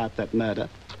light about that murder.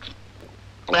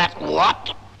 That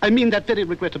what? I mean that very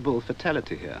regrettable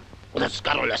fatality here. Well, a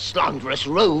scurrilous, slanderous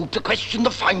rogue to question the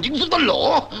findings of the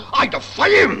law? I defy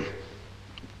him!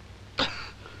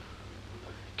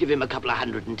 Give him a couple of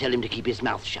hundred and tell him to keep his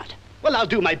mouth shut. Well, I'll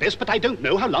do my best, but I don't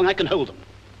know how long I can hold them.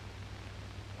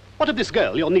 What of this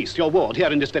girl, your niece, your ward,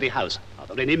 here in this very house? Are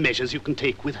there any measures you can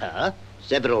take with her?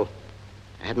 Several.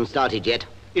 I haven't started yet.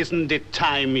 Isn't it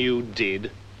time you did?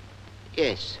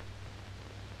 Yes.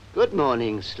 Good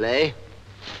morning, Slay.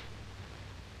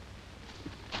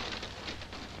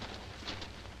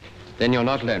 Then you're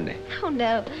not lonely. Oh,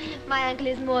 no. My uncle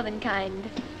is more than kind.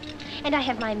 And I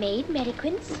have my maid, Mary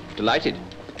Quince. Delighted.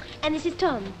 And this is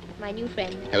Tom, my new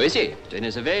friend. Oh, is he? Then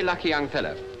he's a very lucky young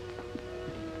fellow.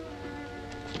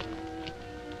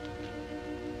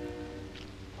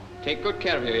 Take good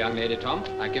care of your young lady, Tom.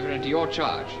 I give her into your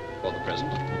charge for the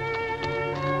present.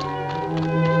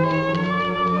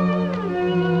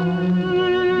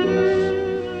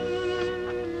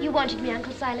 You wanted me,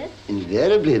 Uncle Silas?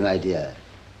 Invariably, my dear.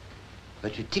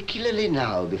 But particularly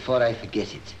now, before I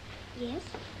forget it. Yes?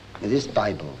 This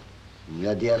Bible.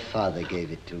 Your dear father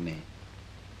gave it to me.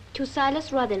 To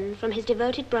Silas Ruthyn, from his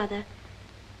devoted brother,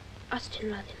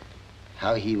 Austin Ruthyn.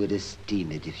 How he would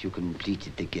esteem it if you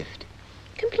completed the gift.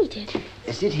 Completed?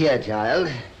 Sit here, child.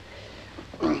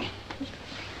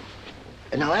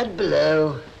 Now add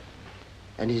below,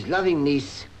 and his loving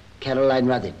niece, Caroline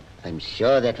Ruthyn. I'm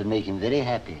sure that would make him very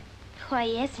happy. Why,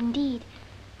 yes, indeed.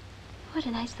 What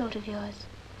a nice thought of yours.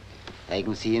 I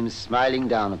can see him smiling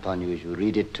down upon you as you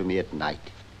read it to me at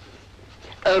night.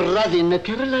 Ruthyn,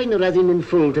 Caroline Ruthyn in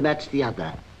full to match the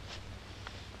other.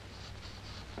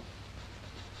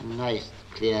 Nice,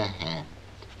 clear hand.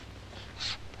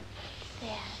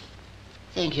 There.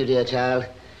 Thank you, dear child.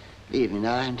 Leave me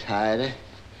now, I'm tired.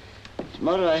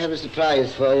 Tomorrow I have a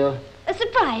surprise for you. A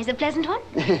surprise, a pleasant one?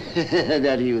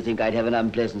 Now do you think I'd have an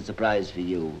unpleasant surprise for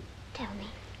you? Tell me.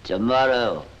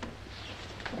 Tomorrow.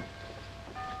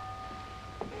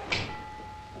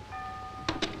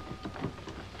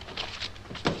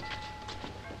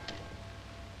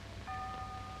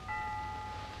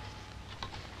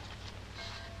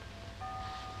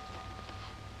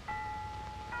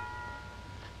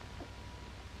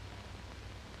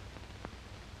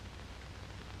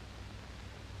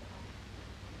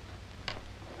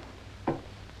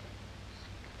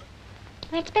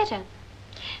 That's better.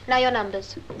 Now your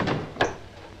numbers.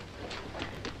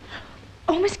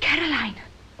 Oh, Miss Caroline.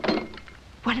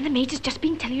 One of the maids has just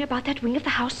been telling you about that wing of the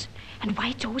house and why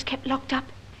it's always kept locked up.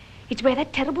 It's where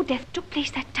that terrible death took place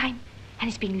that time, and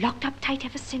it's been locked up tight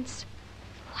ever since.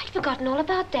 Oh, I'd forgotten all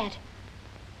about that.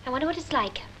 I wonder what it's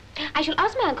like. I shall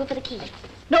ask my uncle for the key.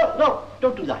 No,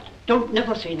 don't do that. Don't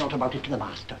never say naught about it to the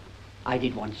master. I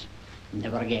did once.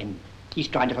 Never again. He's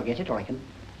trying to forget it, I reckon.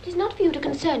 It is not for you to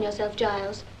concern yourself,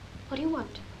 Giles. What do you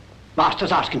want?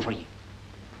 Master's asking for you.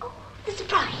 Oh, the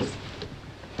surprise.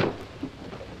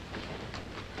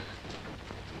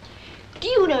 Do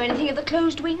you know anything of the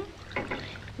closed wing?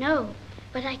 No,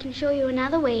 but I can show you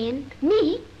another way in.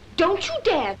 Me? Don't you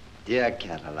dare. Dear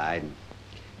Caroline,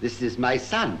 this is my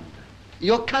son,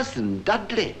 your cousin,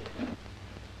 Dudley.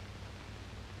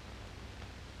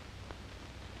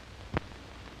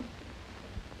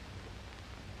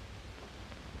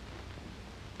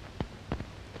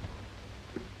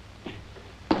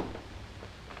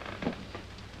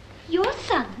 Your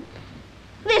son?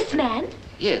 This man?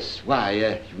 Yes, why,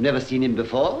 you've never seen him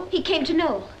before? He came to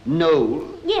Noel.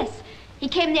 Noel? Yes, he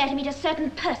came there to meet a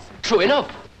certain person. True enough.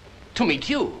 To meet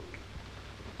you.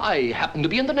 I happened to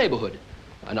be in the neighborhood,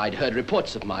 and I'd heard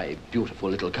reports of my beautiful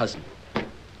little cousin.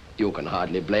 You can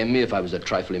hardly blame me if I was a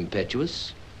trifle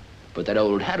impetuous, but that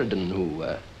old harridan who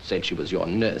said she was your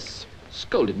nurse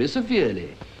scolded me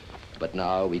severely. But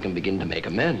now we can begin to make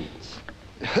amends.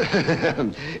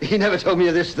 He never told me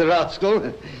of this, the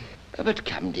rascal. But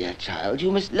come, dear child, you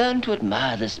must learn to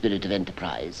admire the spirit of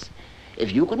enterprise.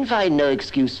 If you can find no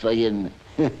excuse for him,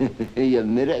 your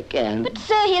mirror can. But,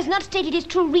 sir, he has not stated his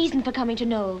true reason for coming to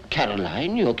Noel.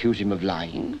 Caroline, you accuse him of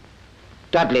lying.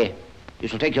 Dudley, you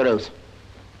shall take your oath.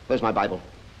 Where's my Bible?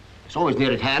 It's always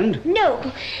near at hand. No,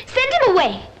 send him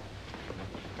away.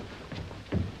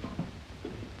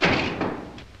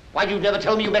 Why do you never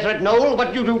tell me you met her at Noel? What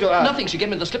did you do to her? Nothing. She gave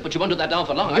me the slip, but she won't do that now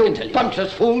for long, You I can tell you.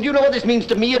 bumptious fool. Do you know what this means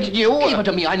to me and to you? Even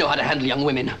to me, I know how to handle young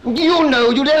women. You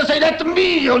know. You dare say that to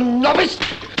me, you novice.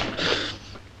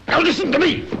 Now listen to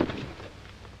me.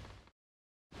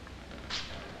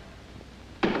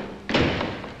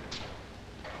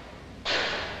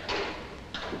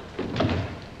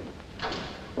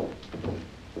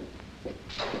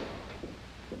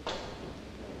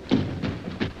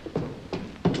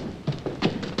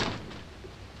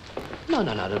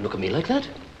 No, don't look at me like that.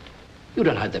 You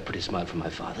don't hide that pretty smile from my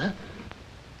father.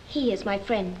 He is my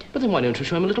friend. But then why don't you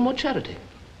show him a little more charity?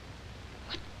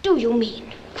 What do you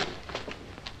mean?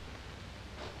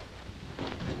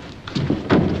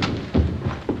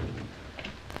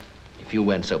 If you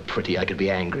weren't so pretty, I could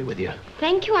be angry with you.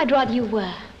 Thank you, I'd rather you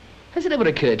were. Has it ever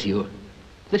occurred to you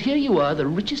that here you are, the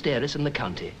richest heiress in the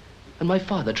county, and my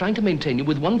father trying to maintain you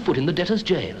with one foot in the debtor's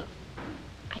jail?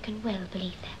 I can well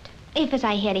believe that. If, as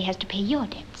I hear, he has to pay your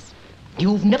debts.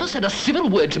 You've never said a civil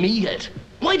word to me yet.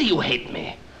 Why do you hate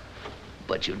me?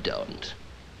 But you don't.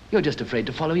 You're just afraid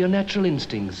to follow your natural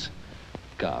instincts.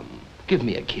 Come, give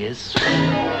me a kiss.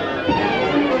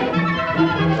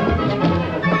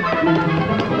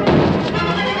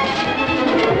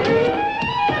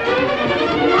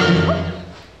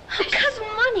 Cousin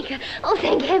Monica. Oh,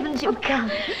 thank heavens you've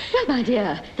come. Well, my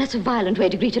dear, that's a violent way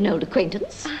to greet an old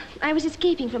acquaintance. I was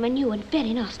escaping from a new and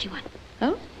very nasty one.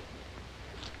 Oh?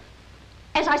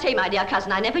 As I say, my dear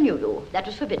cousin, I never knew you. That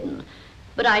was forbidden.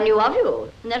 But I knew of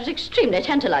you, and that was extremely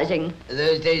tantalizing.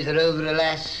 Those days are over,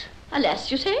 alas. Alas,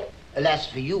 you say? Alas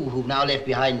for you, who've now left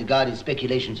behind the guarded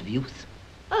speculations of youth.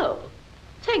 Oh,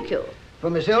 thank you. For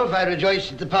myself, I rejoice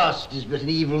that the past is but an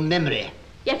evil memory.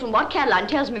 Yet from what Caroline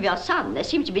tells me of your son, there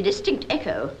seems to be distinct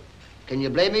echo. Can you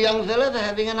blame a young fella for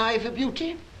having an eye for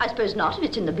beauty? I suppose not, if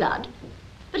it's in the blood.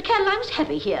 But Caroline was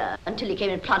happy here until he came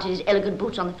and planted his elegant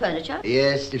boots on the furniture.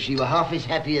 Yes, if she were half as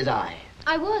happy as I.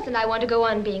 I was, and I want to go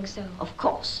on being so. Of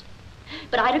course.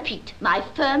 But I repeat, my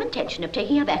firm intention of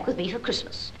taking her back with me for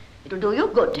Christmas. It'll do you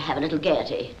good to have a little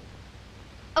gaiety.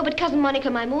 Oh, but Cousin Monica,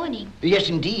 my mourning. Yes,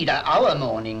 indeed, our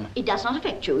mourning. It does not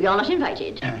affect you. You're not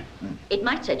invited. It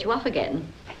might set you off again.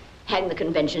 Hang the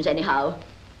conventions anyhow.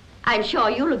 I'm sure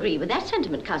you'll agree with that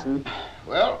sentiment, cousin.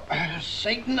 Well,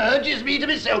 Satan urges me to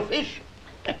be selfish.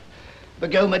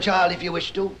 But go, my child, if you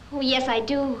wish to. Oh, yes, I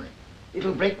do.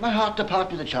 It'll break my heart to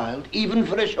part with a child, even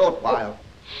for a short while.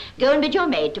 Go and bid your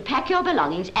maid to pack your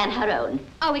belongings and her own.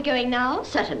 Are we going now?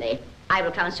 Certainly. I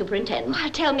will come and superintend. I'll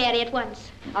tell Mary at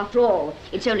once. After all,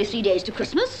 it's only 3 days to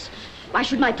Christmas. Why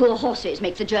should my poor horses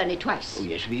make the journey twice? Oh,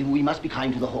 yes, we must be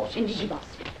kind to the horses. Indeed, you must.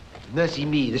 Mercy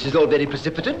me, this is all very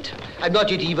precipitant. I've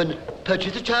not yet even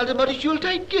purchased the child a modest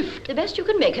Yuletide gift. The best you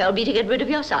can make her will be to get rid of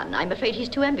your son. I'm afraid he's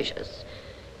too ambitious.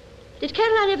 Did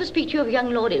Caroline ever speak to you of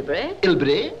young Lord Ilbury?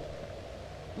 Ilbury?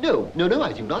 No,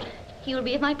 I think not. He will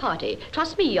be of my party.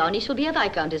 Trust me, your niece will be a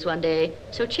viscountess one day.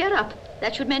 So cheer up.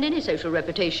 That should mend any social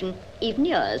reputation, even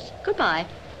yours. Goodbye.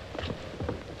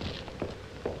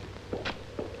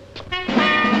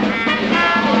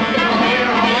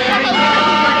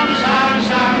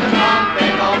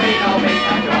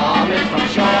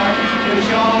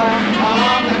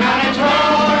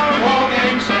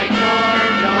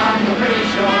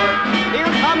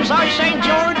 St.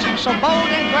 George, so bold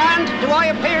and grand do I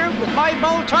appear, with my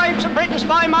bold tribes of Britons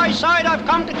by my side. I've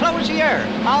come to close the year.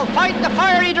 I'll fight the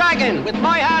fiery dragon, with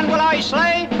my hand will I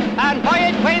slay, and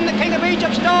by it win the king of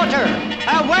Egypt's daughter.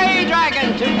 Away,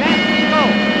 dragon, to death we go.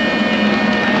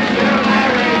 You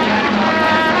marry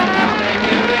gentlemen, nothing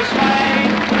you display.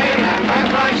 Freedom and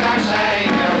Christ our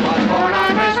Savior was born on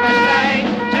Christmas Day,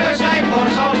 to save poor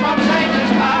souls from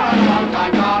Satan's power, a long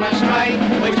time gone astray,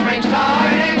 which brings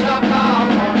tidings of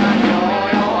comfort and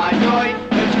joy, oh, I joy,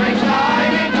 which brings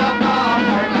tidings of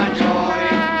comfort and joy.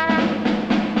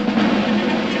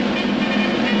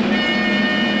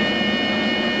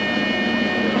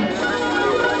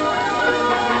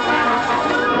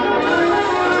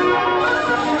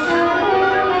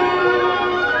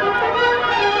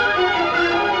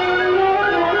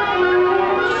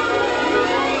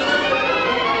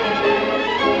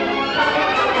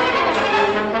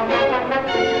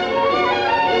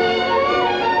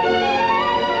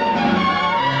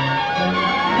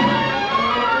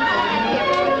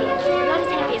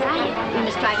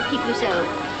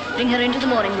 Bring her into the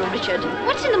morning room, Richard.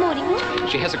 What's in the morning room?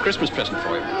 She has a Christmas present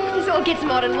for you. Oh, this all gets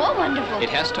more and more wonderful. It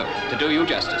has to do you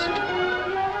justice.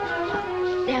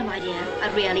 There, my dear,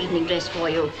 a real evening dress for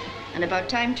you. And about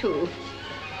time, too.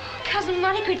 Cousin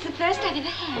Monica, it's the first I've ever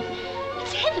had.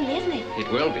 It's heavenly, isn't it?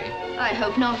 It will be. I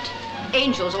hope not.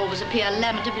 Angels always appear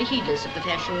lamentably heedless of the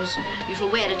fashions. You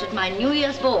shall wear it at my New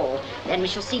Year's ball. Then we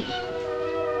shall see.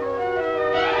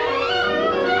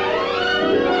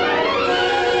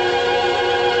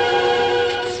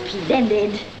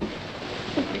 Splendid.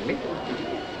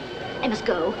 I must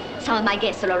go. Some of my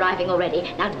guests are arriving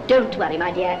already. Now, don't worry,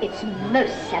 my dear. It's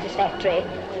most satisfactory.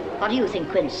 What do you think,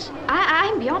 Quince?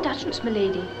 I'm beyond utterance,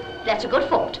 milady. That's a good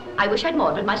fault. I wish I'd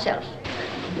more of it myself.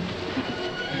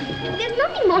 There's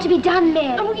nothing more to be done,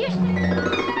 Mary. Oh, yes.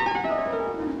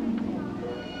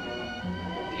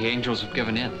 The angels have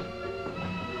given in.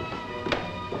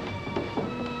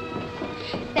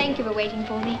 Thank you for waiting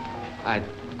for me. I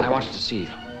wanted to see you.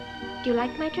 Do you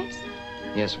like my dress?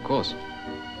 Yes, of course.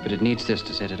 But it needs this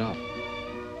to set it off.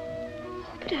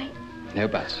 But I... No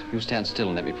buts. You stand still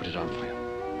and let me put it on for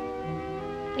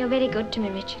you. You're very good to me,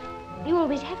 Richard. You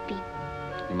always have been.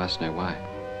 You must know why.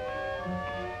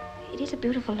 It is a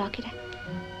beautiful locket.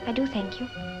 I do thank you.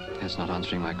 That's not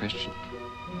answering my question.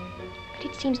 But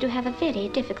it seems to have a very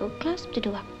difficult clasp to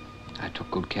do up. I took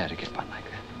good care to get one like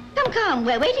that. Come,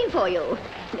 we're waiting for you.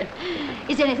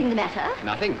 Is anything the matter?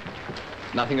 Nothing.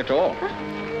 Nothing at all.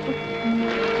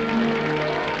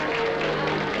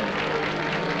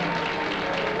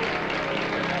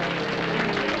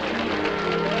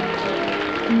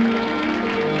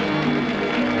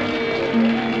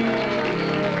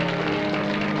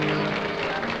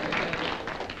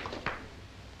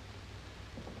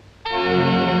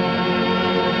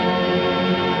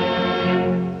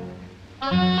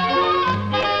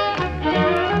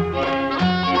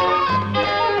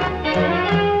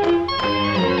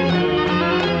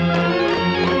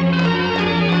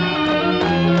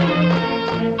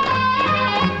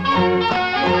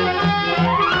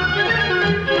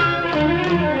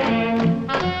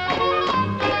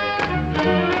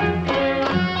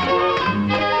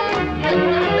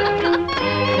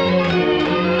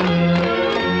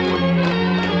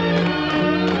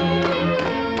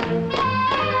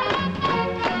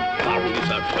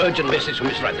 Urgent message from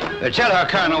Miss Ruthyn. Tell her,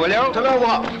 Colonel, will you? Tell her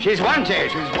what? She's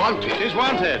wanted. She's wanted. She's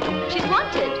wanted. She's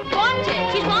wanted.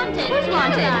 Wanted. She's wanted. Who's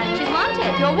wanted? She's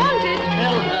wanted. You're wanted.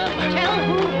 Tell her. Tell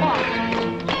who what?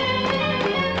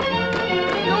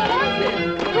 You're wanted.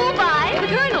 Who by? The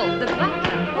Colonel. The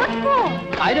what for?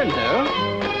 I don't know.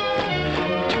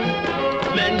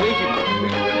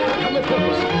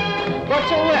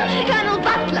 Colonel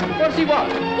Butler. What does he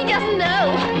want? He doesn't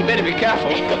know. You better be careful.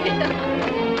 Oh,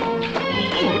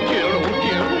 dear, oh,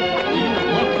 dear.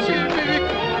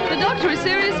 The doctor is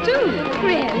serious, too.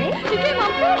 Really? He came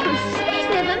on purpose. He's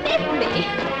never met me.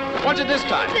 What's it this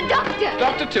time? The doctor.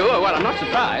 Doctor, too? Oh, well, I'm not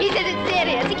surprised. He said it's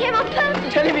serious. He came on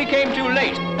purpose. Tell him he came too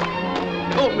late.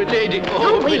 Oh, milady.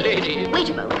 Oh, milady. Wait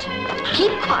a moment.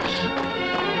 Keep quiet.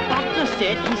 Doctor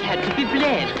said he's had to be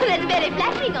bled. That's very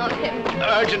flattering of him.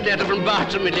 Urgent letter from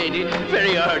Barton, milady.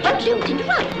 Very urgent. But don't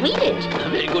interrupt. Read it.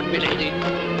 Very good, milady.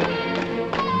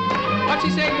 What's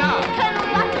he saying now? Colonel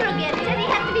Butler again said he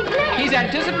had to be bled. He's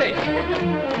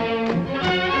anticipating.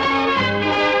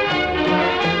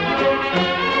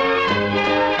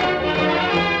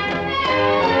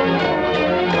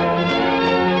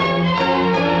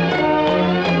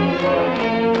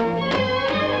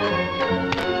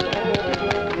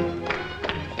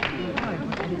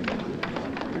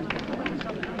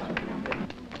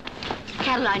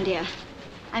 Caroline, dear,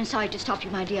 I'm sorry to stop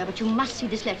you, my dear, but you must see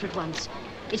this letter at once.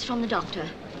 It's from the doctor.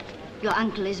 Your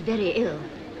uncle is very ill.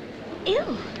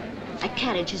 Ill? A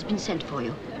carriage has been sent for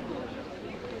you.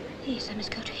 Yes, I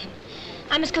must go to him.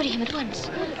 I must go to him at once.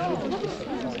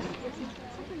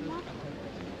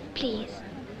 Please,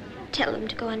 tell them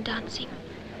to go on dancing.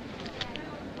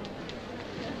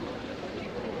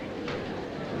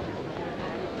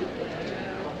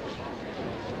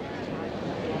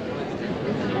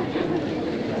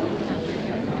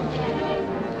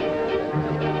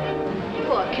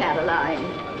 Caroline.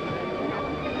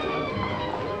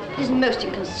 It is most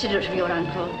inconsiderate of your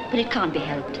uncle, but it can't be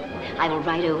helped. I will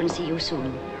ride over and see you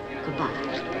soon. Goodbye.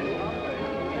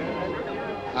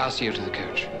 I'll see you to the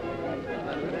coach.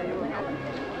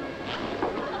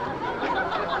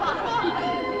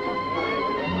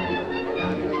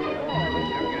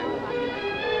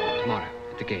 Tomorrow,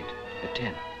 at the gate, at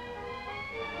 10.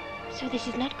 So this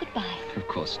is not goodbye? Of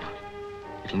course not.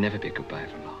 It'll never be goodbye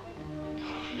for long.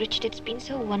 Richard, it's been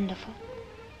so wonderful.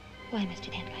 Why must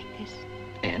it end like this?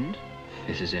 End?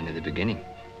 This is only the beginning.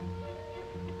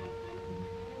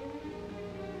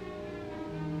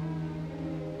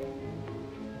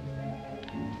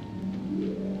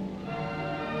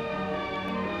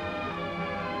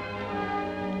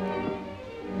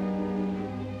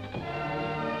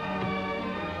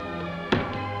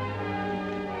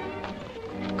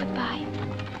 Goodbye.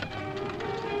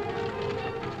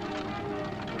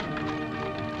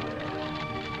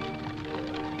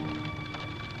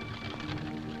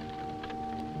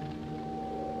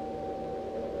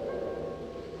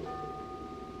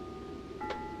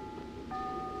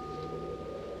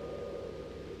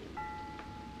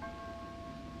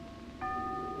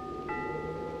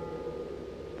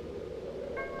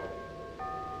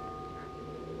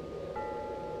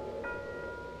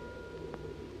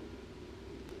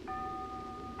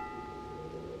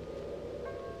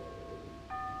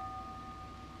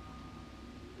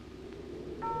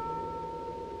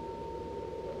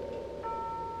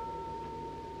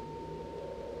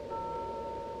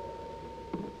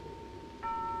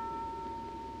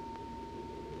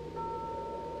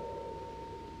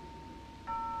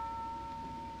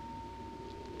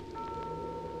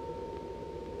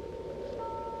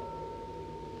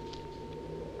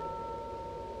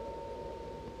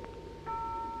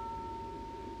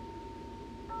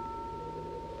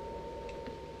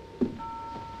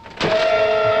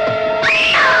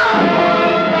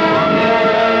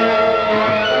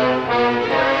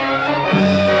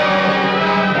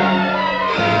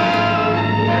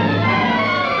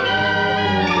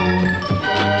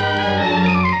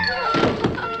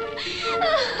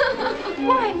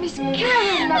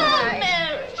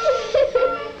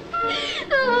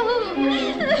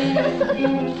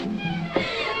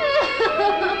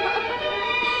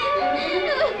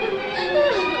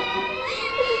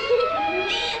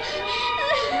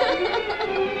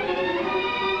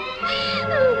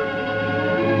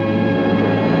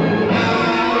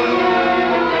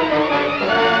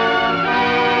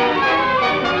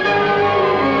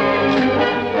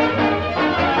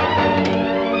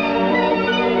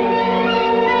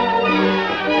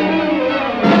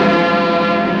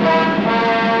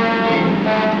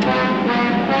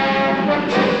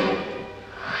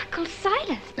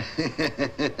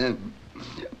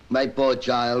 My poor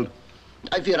child.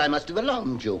 I fear I must have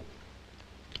alarmed you.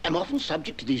 I'm often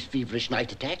subject to these feverish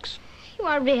night attacks. You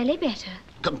are really better.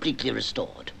 Completely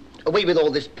restored. Away with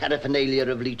all this paraphernalia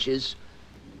of leeches.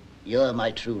 You're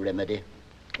my true remedy.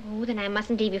 Oh, then I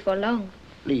mustn't leave you for long.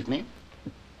 Leave me?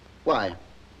 Why?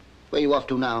 Where are you off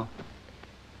to now?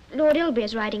 Lord Ilbury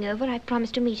is riding over. I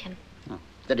promised to meet him. Oh,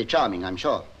 very charming, I'm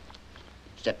sure.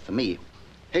 Except for me.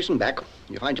 Hasten back.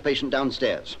 You find your patient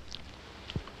downstairs.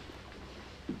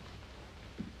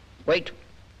 Wait.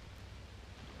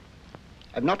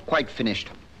 I've not quite finished.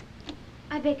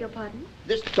 I beg your pardon?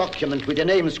 This document with your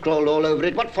name scrawled all over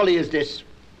it, what folly is this?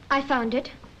 I found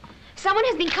it. Someone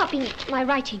has been copying my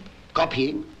writing.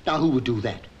 Copying? Now, who would do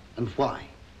that? And why?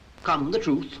 Come, the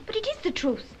truth. But it is the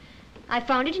truth. I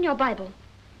found it in your Bible.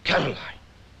 Caroline,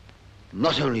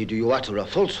 not only do you utter a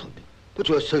falsehood, but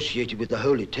you associate it with the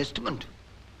Holy Testament.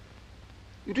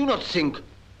 You do not think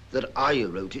that I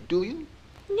wrote it, do you?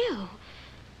 No.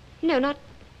 No,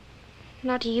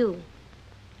 not you.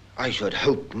 I should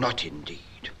hope not, indeed.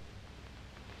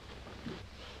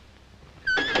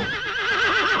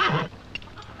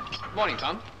 Morning,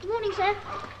 Tom. Good morning, sir.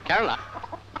 Caroline.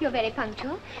 You're very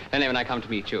punctual. And then when I come to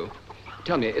meet you,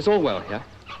 tell me, is all well here?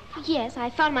 Yes, I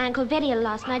found my uncle very ill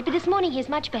last night, but this morning he is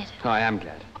much better. Oh, I am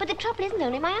glad. But the trouble isn't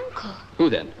only my uncle. Who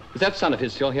then? Is that son of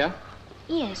his still here?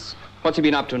 Yes. What's he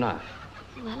been up to now?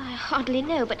 Well, I hardly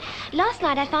know, but last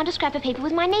night I found a scrap of paper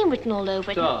with my name written all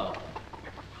over it. So,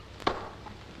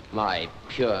 my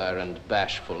pure and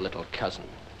bashful little cousin.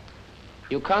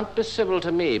 You can't be civil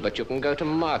to me, but you can go to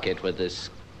market with this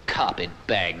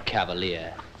carpet-bag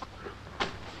cavalier.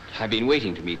 I've been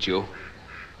waiting to meet you.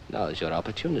 Now's your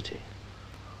opportunity.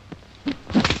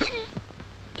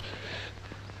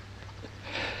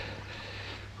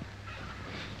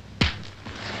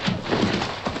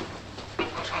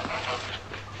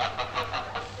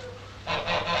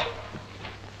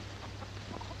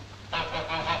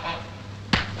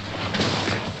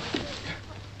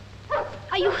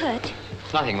 Are you hurt?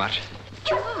 Nothing much.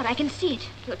 You are. I can see it.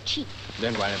 Your cheek.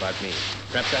 Don't worry about me.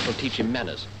 Perhaps that'll teach him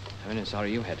manners. I'm only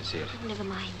sorry you had to see it. Oh, never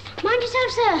mind. Mind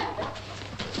yourself, sir.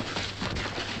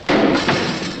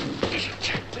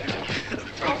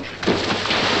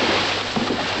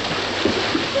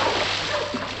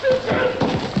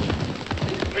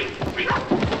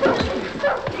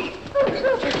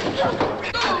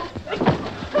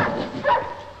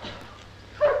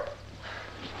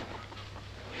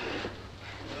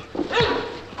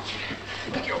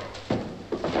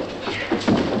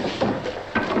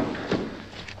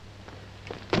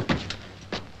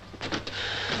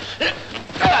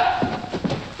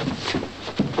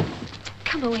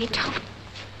 Come away, Tom.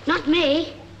 Not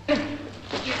me.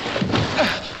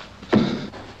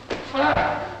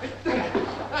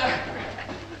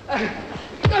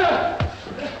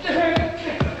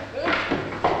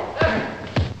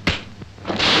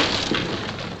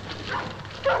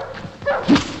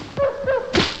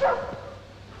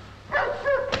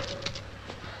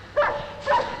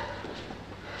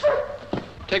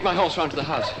 Take my horse round to the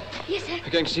house. Yes, sir.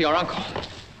 We're going to see your uncle.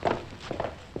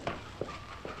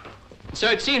 So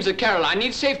it seems that Caroline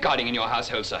needs safeguarding in your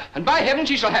household, sir. And by heaven,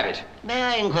 she shall have it. May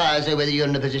I inquire, sir, whether you're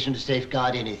in a position to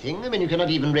safeguard anything? I mean, you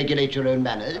cannot even regulate your own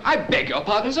manners. I beg your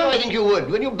pardon, sir. Oh, I think you would,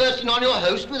 when you burst in on your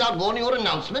host without warning or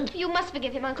announcement. You must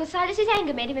forgive him, Uncle Silas. His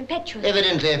anger made him impetuous.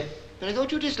 Evidently. But I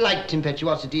thought you disliked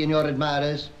impetuosity in your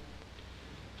admirers.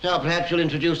 Now, perhaps you'll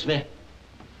introduce me.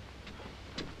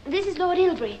 This is Lord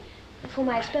Ilbury, of whom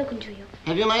I have spoken to you.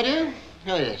 Have you, my dear?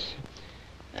 Oh, yes.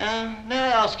 May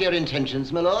I ask your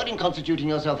intentions, my lord, in constituting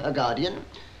yourself her guardian?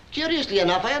 Curiously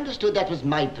enough, I understood that was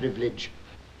my privilege.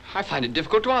 I find it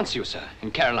difficult to answer you, sir,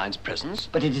 in Caroline's presence.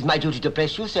 But it is my duty to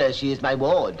press you, sir. She is my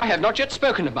ward. I have not yet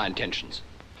spoken of my intentions.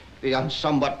 Beyond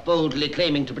somewhat boldly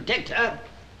claiming to protect her,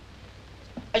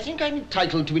 I think I'm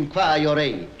entitled to inquire your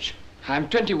age. I'm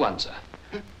 21, sir.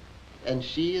 And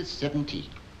she is 17.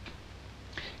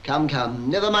 Come, come,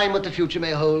 never mind what the future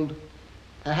may hold.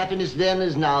 Her happiness then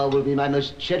as now will be my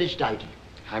most cherished item.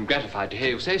 I'm gratified to hear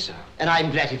you say so. And I'm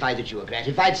gratified that you are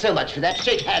gratified. So much for that.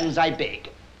 Shake hands, I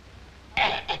beg.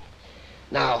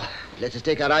 Now, let us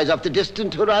take our eyes off the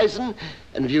distant horizon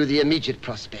and view the immediate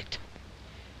prospect.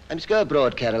 I must go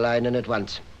abroad, Caroline, and at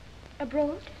once.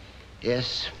 Abroad?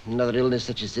 Yes, another illness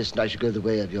such as this, and I shall go the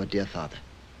way of your dear father.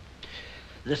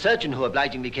 The surgeon who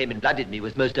obligingly came and blooded me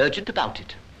was most urgent about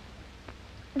it.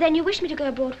 Then you wish me to go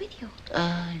abroad with you?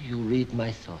 Ah, you read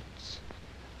my thoughts.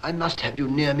 I must have you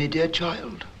near me, dear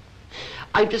child.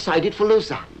 I've decided for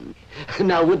Lausanne.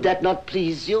 Now, would that not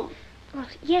please you? Well,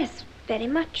 yes, very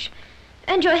much.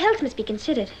 And your health must be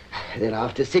considered. Then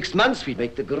after 6 months, we'd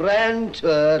make the grand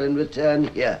tour and return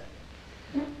here.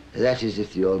 That is,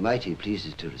 if the Almighty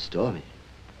pleases to restore me.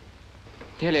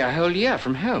 Nearly a whole year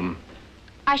from home.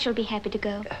 I shall be happy to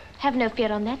go. Have no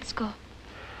fear on that score.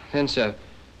 Then, sir,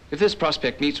 if this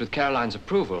prospect meets with Caroline's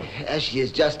approval... As she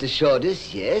has just assured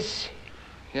us, yes.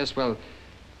 Yes, well,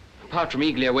 apart from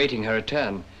eagerly awaiting her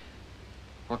return,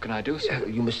 what can I do, sir?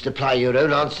 You must supply your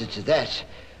own answer to that.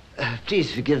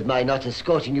 Please forgive my not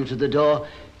escorting you to the door.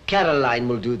 Caroline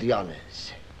will do the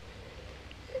honors.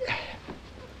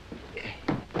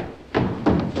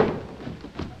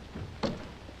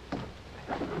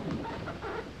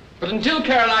 But until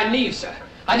Caroline leaves, sir,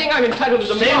 I think I'm entitled to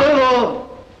the... Say no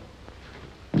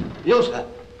more! You, sir.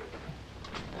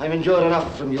 I've endured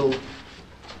enough from you.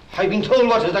 I've been told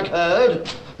what has occurred.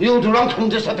 You drunken,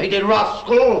 dissipated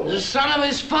rascal. The son of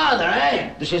his father,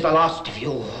 eh? This is the last of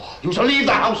you. You shall leave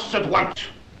the house at once.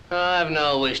 I've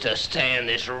no wish to stay in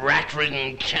this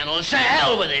rat-ridden kennel. To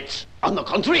hell with it! On the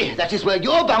contrary, that is where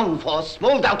you're bound for,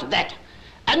 small doubt of that.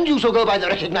 And you shall go by the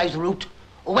recognized route,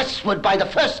 westward by the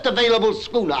first available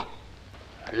schooner.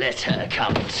 Let her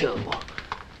come too.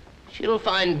 She'll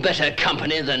find better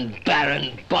company than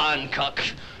Baron Barncock.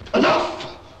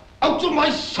 Enough! Out of my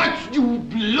sight, you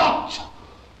lot!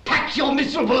 Pack your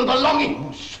miserable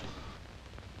belongings!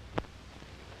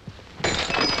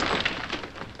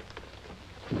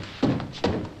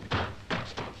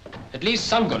 At least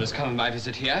some good has come of my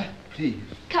visit here. Please.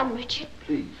 Come, Richard.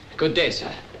 Please. Good day,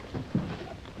 sir.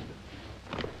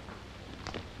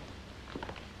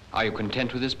 Are you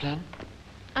content with this plan?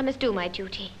 I must do my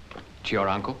duty. To your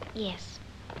uncle? Yes.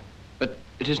 But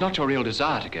it is not your real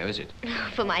desire to go, is it?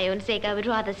 For my own sake, I would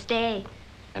rather stay.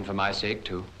 And for my sake,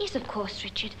 too? Yes, of course,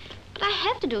 Richard. But I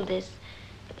have to do this.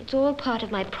 It's all part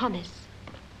of my promise.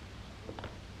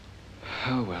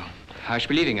 Oh, well. I shall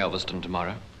be leaving Elverston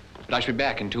tomorrow, but I shall be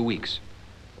back in 2 weeks.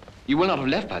 You will not have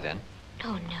left by then.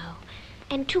 Oh, no.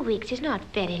 And 2 weeks is not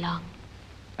very long.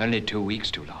 Only 2 weeks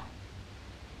too long.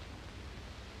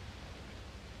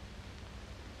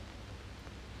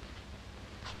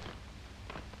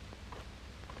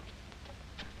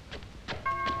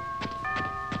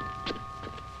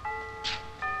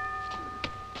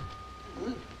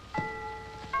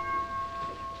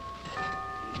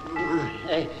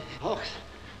 Hey, Hawks.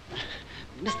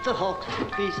 Mr. Hawks,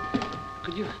 please,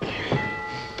 could you...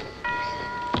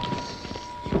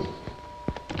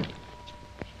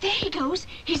 There he goes.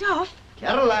 He's off.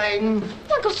 Caroline!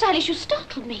 Uncle Silas, you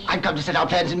startled me. I've come to set our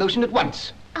plans in motion at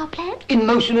once. Our plans? In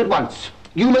motion at once.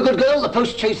 You, my good girl, the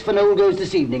post-chaise for Noel goes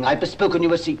this evening. I've bespoken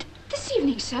you a seat. This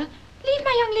evening, sir. Leave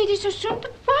my young lady so soon,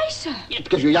 but why, sir? Yes,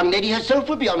 because your young lady herself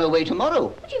will be on her way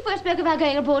tomorrow. But you first spoke about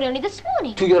going abroad only this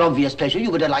morning. To your obvious pleasure, you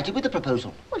were delighted with the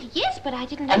proposal. Well, yes, but I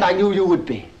didn't... And I knew you would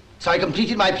be. So I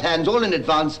completed my plans all in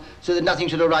advance so that nothing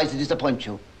should arise to disappoint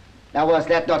you. Now, was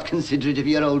that not considerate of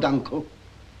your old uncle?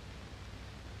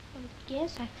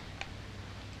 Yes,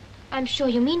 I'm sure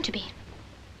you mean to be.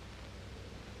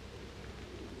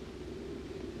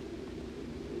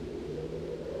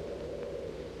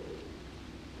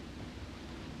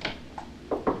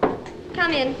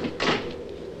 Come in.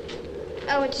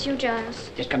 Oh, it's you,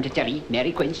 Giles. Just come to Terry,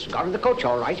 Mary Quince. Got in the coach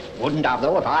all right. Wouldn't have,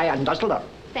 though, if I hadn't hustled her.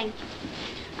 Thank you.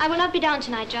 I will not be down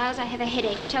tonight, Giles. I have a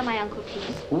headache. Tell my uncle,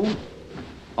 please. Ooh.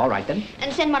 All right, then.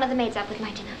 And send one of the maids up with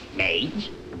my dinner. Maids?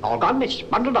 All gone, miss.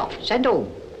 Bundled off. Sent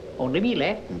home. Only me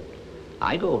left. And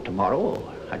I go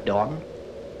tomorrow at dawn.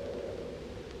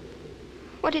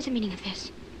 What is the meaning of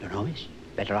this? Don't know, miss.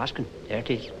 Better asking. There it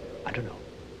is. I don't know.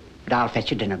 But I'll fetch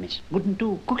you dinner, miss. Wouldn't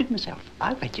do. Cook it myself.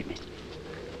 I'll fetch it, miss.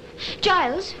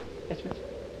 Giles? Yes, miss.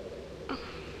 Oh,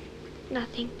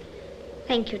 nothing.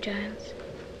 Thank you, Giles.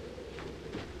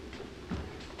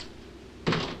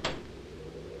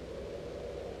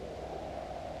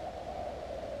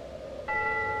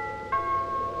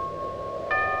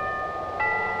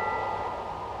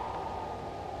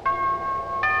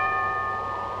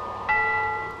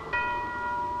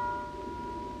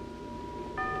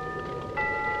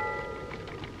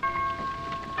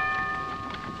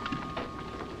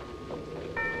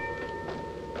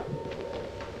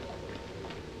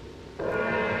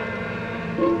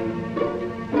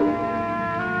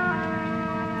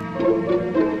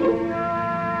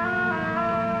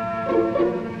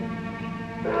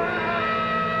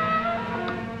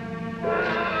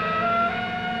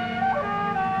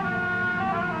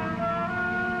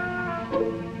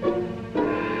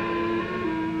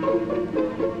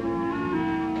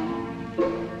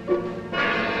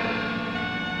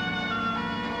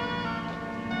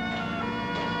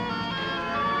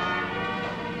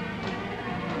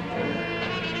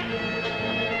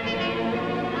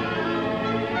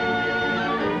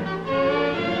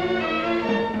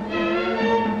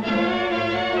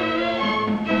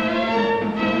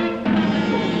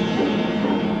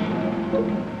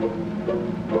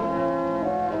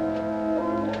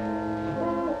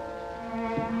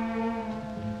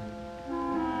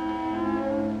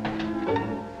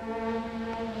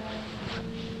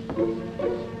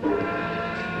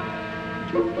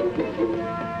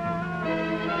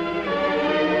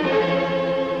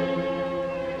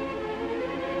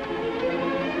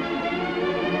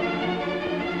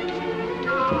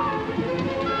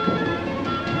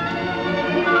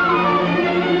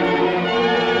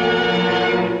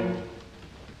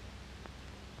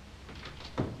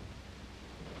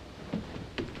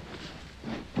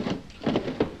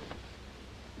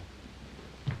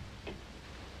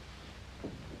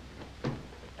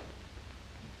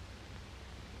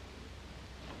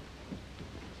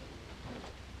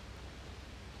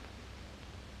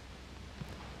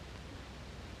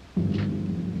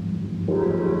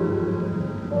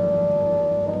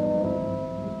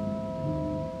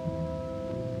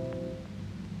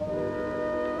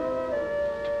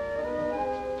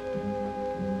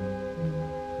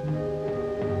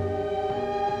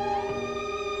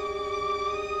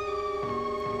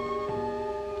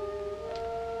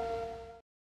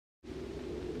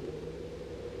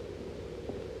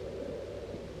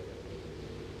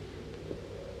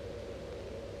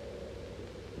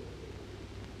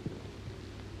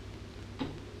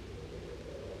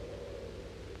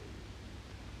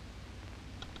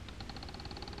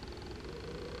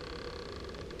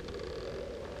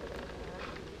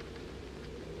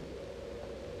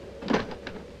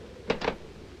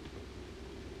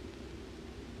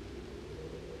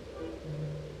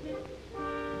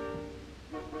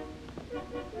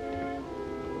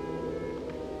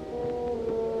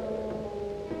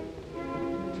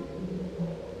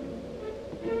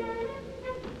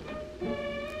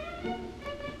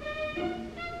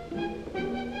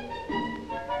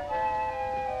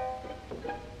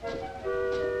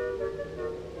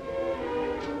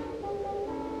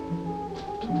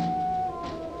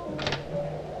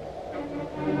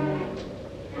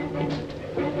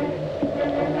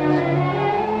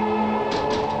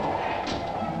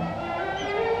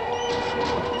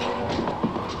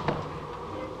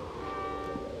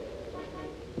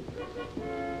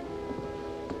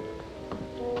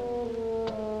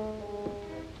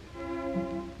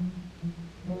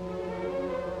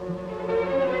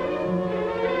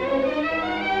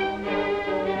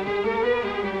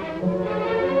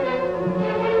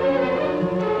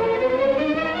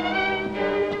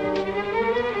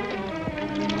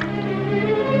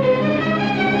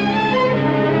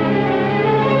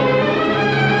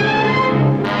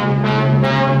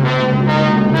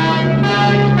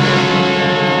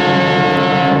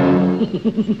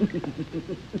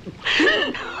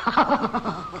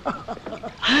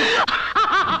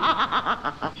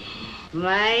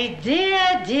 My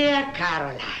dear, dear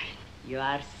Caroline, you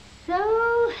are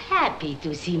so happy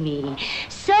to see me,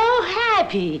 so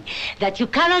happy that you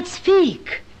cannot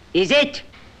speak, is it?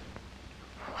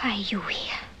 Why are you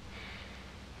here?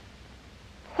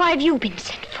 Why have you been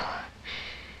sent for?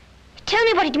 Tell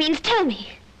me what it means, tell me.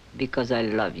 Because I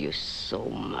love you so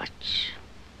much.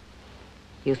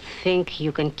 You think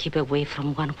you can keep away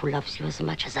from one who loves you as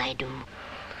much as I do?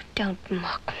 Don't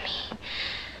mock me.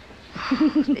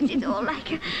 This is all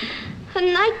like a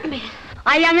nightmare.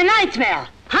 I am a nightmare,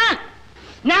 huh?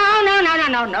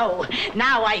 No.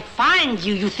 Now I find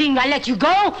you. You think I let you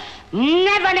go?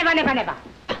 Never, never, never, never.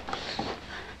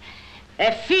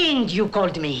 A fiend, you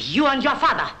called me, you and your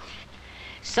father.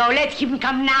 So let him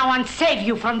come now and save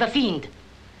you from the fiend.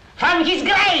 From his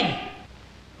grave!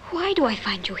 Why do I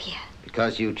find you here?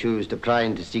 Because you choose to pry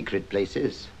into secret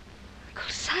places. Uncle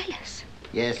Silas.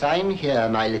 Yes, I'm here,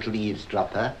 my little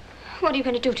eavesdropper. What are you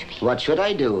going to do to me? What should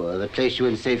I do? I'll place you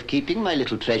in safekeeping, my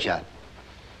little treasure.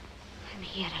 I'm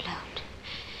here alone.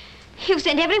 You've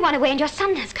sent everyone away and your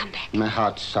son has come back. My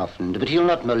heart's softened, but he'll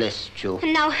not molest you.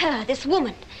 And now her, this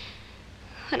woman.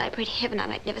 And I pray to heaven I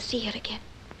might never see her again.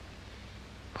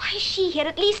 Why is she here?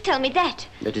 At least tell me that.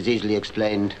 That is easily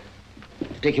explained.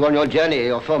 To take you on your journey,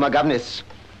 your former governess.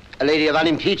 A lady of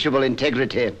unimpeachable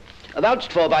integrity.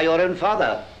 Vouched for by your own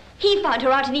father. He found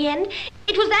her out in the end.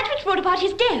 It was that which brought about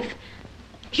his death.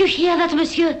 You hear that,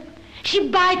 monsieur? She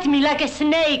bit me like a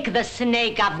snake, the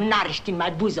snake I've nourished in my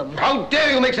bosom. How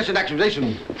dare you make such an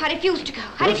accusation? I refuse to go.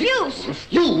 I refuse.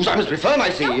 Refuse? I must refer, I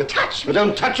see. Don't touch me. But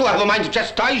don't touch you. I have a mind to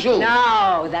chastise you.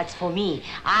 No, that's for me.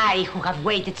 I who have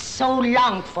waited so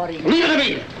long for it. Leave it to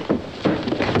me.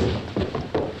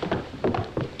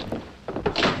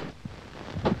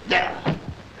 There.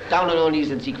 Down on your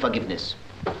knees and seek forgiveness.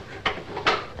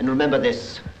 And remember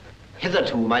this.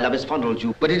 Hitherto my love has fondled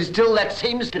you, but it is still that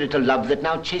same spirit of love that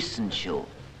now chastens you.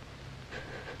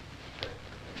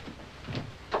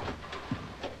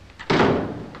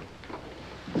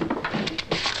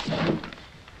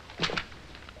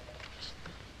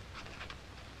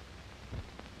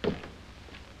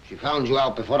 She found you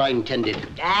out before I intended.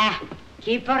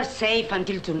 Keep her safe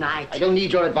until tonight. I don't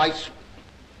need your advice.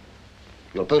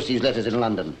 You'll post these letters in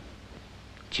London.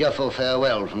 Cheerful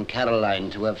farewell from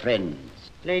Caroline to her friends.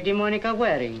 Lady Monica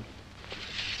Waring.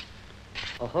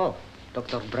 Oh,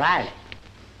 Dr. Bradley.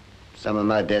 Some of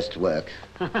my best work.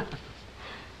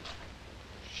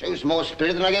 Shows more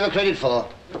spirit than I gave her credit for.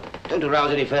 Don't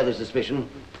arouse any further suspicion.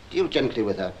 Deal gently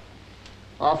with her.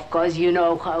 Of course, you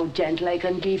know how gentle I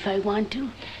can be if I want to.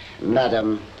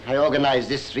 Madam, I organized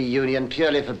this reunion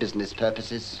purely for business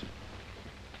purposes.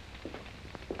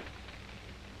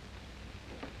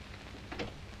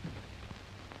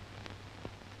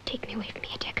 Take me away from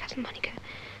here, dear cousin Monica.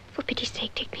 For pity's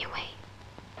sake, take me away.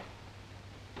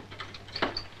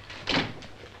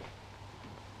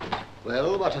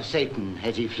 Well, what of Satan?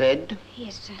 Has he fled?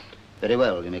 Yes, sir. Very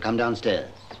well, you may come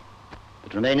downstairs.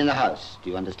 But remain in the house, do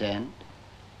you understand?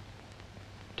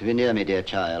 To be near me, dear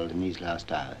child, in these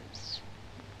last hours.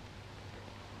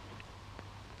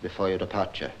 Before your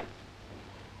departure.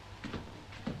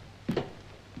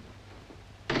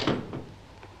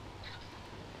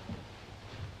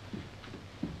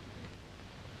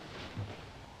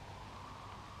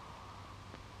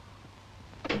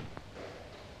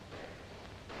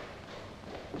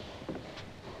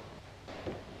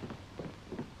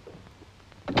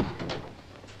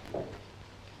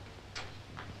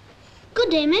 Good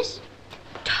day, miss.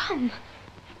 Tom,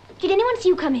 did anyone see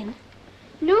you come in?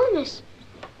 No, miss.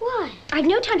 Why? I've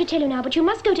no time to tell you now, but you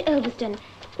must go to Elveston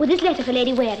with this letter for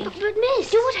Lady Waring. But,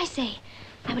 miss... Do what I say.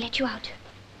 I will let you out.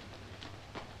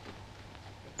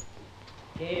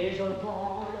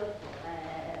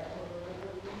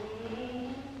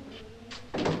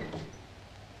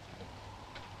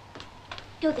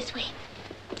 Go this way.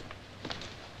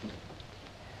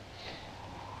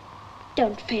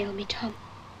 Don't fail me, Tom.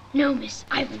 No, miss,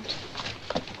 I won't.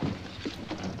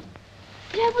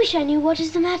 But I wish I knew what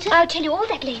is the matter. I'll tell you all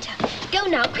that later. Go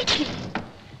now, quickly.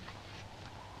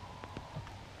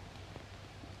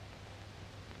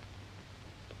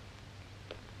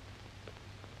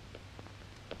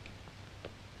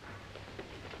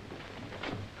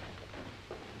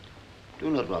 Do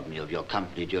not rob me of your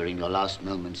company during your last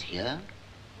moments here.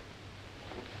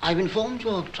 I've informed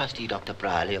your trustee, Dr.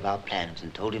 Brierley, of our plans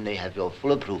and told him they have your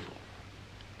full approval.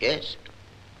 Yes?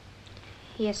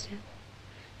 Yes, sir.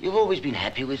 You've always been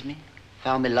happy with me,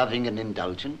 found me loving and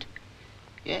indulgent.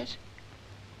 Yes?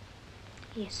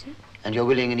 Yes, sir. And you're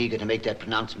willing and eager to make that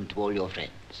pronouncement to all your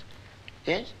friends.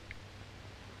 Yes?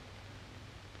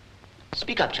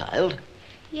 Speak up, child.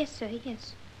 Yes, sir,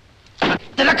 yes.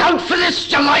 Then account for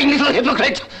this, you lying little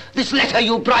hypocrite! This letter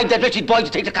you bribed that wretched boy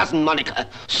to take to Cousin Monica.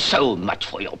 So much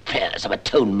for your prayers of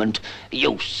atonement,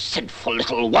 you sinful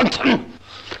little wanton!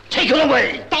 Take her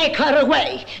away! Take her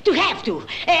away! You have to!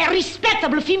 A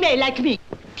respectable female like me!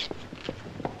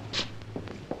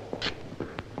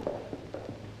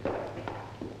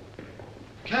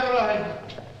 Caroline!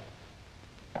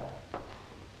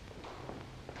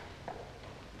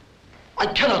 I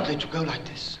cannot let you go like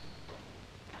this.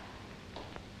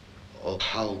 Oh,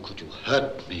 how could you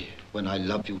hurt me when I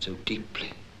love you so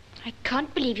deeply? I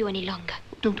can't believe you any longer.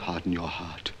 Don't harden your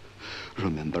heart.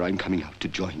 Remember, I'm coming out to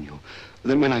join you.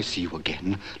 Then when I see you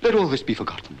again, let all this be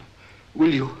forgotten.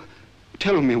 Will you?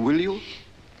 Tell me, will you?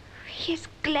 Yes,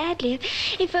 gladly.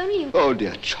 If only you... Oh,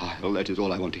 dear child, that is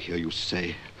all I want to hear you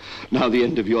say. Now the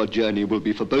end of your journey will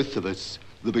be for both of us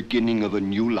the beginning of a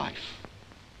new life.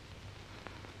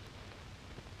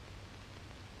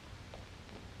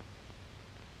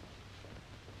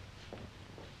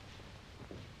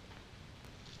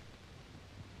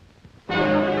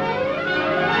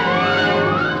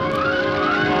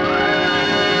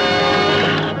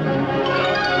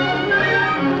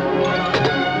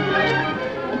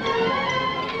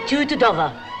 To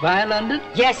Dover. Via London?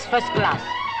 Yes, first class.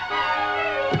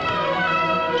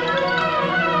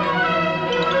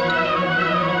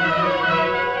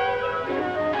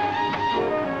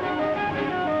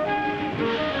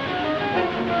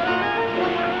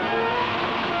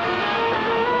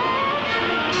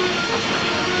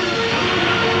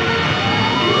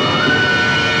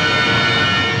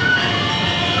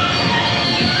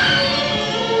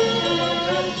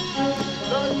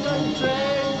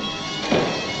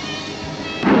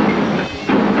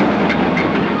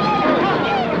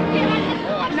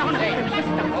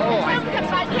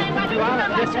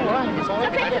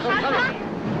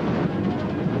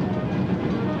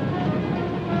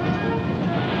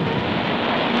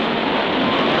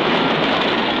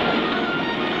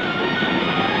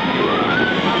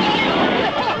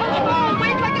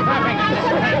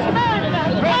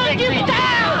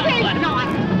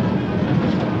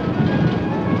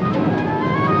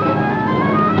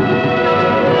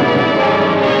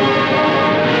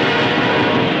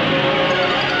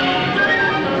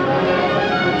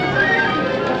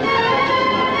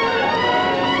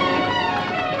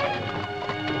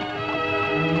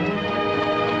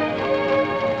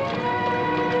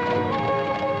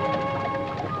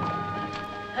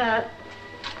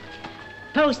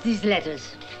 Post these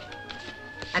letters.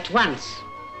 At once.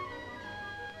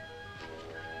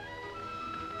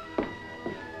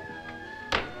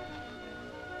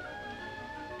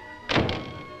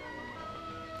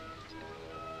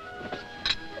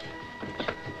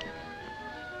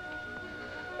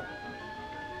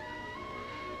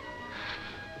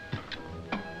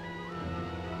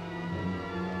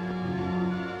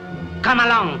 Come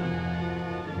along.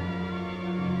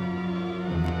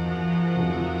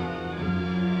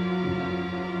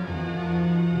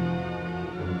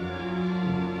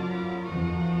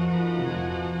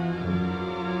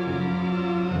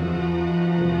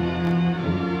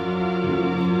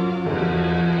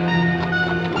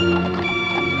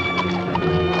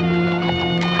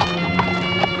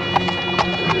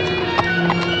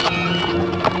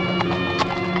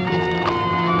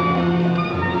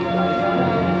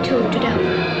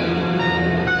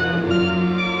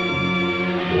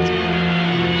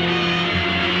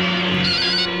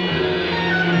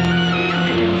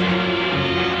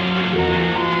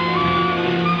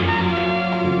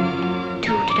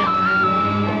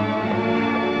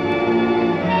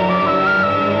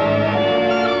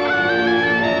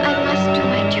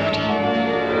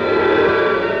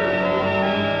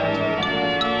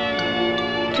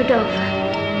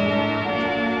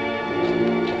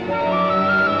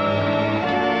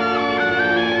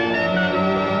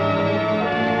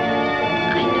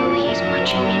 I know he is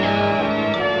watching me now.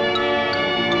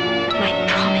 My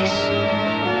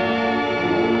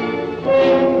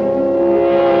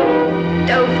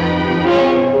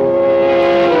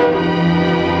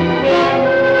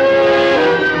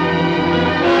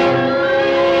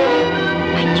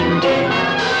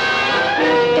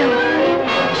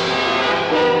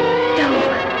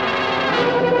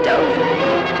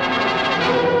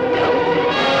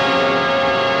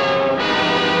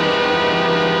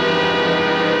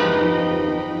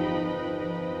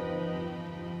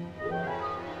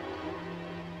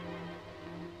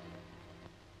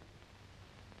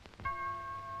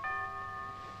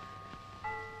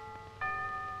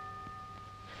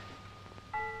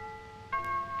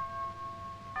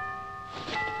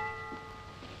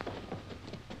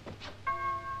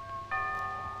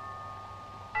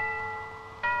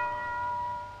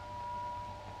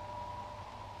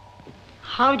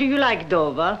How do you like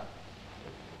Dover?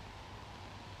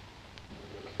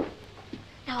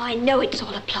 Now I know it's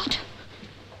all a plot.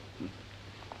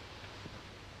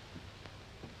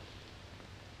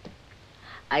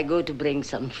 I go to bring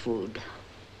some food.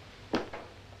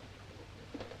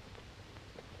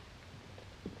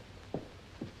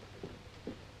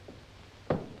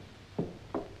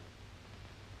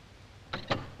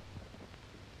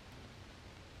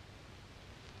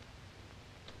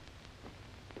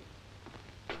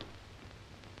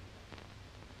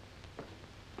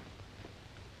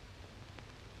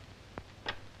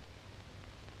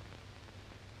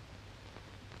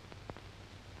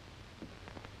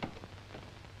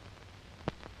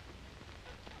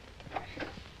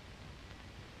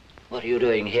 What are you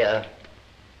doing here?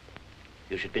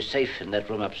 You should be safe in that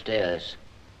room upstairs.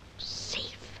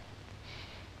 Safe?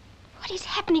 What is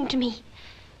happening to me?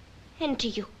 And to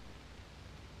you?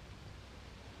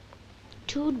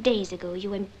 2 days ago,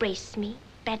 you embraced me,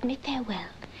 bade me farewell,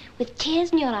 with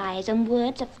tears in your eyes and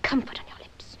words of comfort on your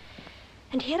lips.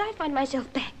 And here I find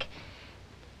myself back,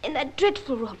 in that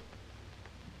dreadful room,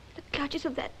 in the clutches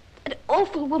of that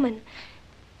awful woman,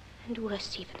 and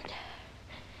worse even,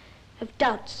 of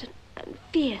doubts and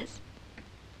fears,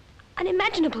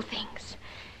 unimaginable things.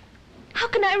 How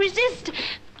can I resist?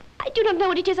 I do not know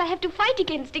what it is I have to fight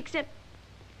against, except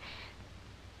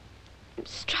I'm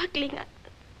struggling,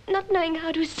 not knowing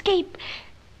how to escape,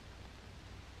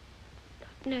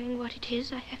 not knowing what it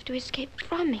is I have to escape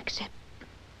from, except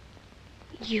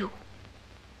you.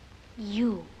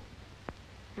 You,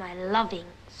 my loving,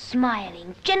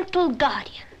 smiling, gentle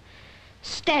guardian,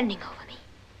 standing over me,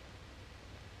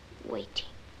 waiting,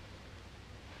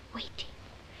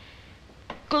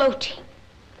 gloating.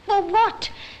 For what?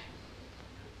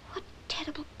 What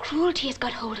terrible cruelty has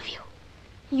got hold of you?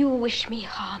 You wish me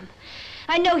harm.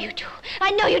 I know you do.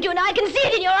 I know you do, and I can see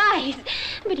it in your eyes.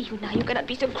 But even now you cannot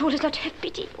be so cruel as not to have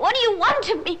pity. What do you want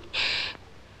of me?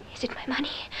 Is it my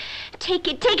money? Take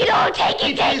it all, take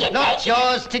it. It is not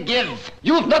yours to give.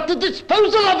 You've not the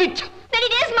disposal of it. Then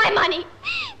it is my money.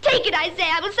 Take it, I say.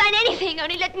 I will sign anything,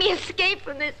 only let me escape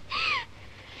from this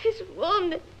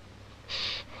woman.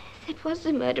 That was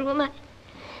the murder woman.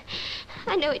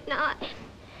 I know it now.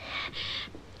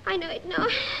 I know it now.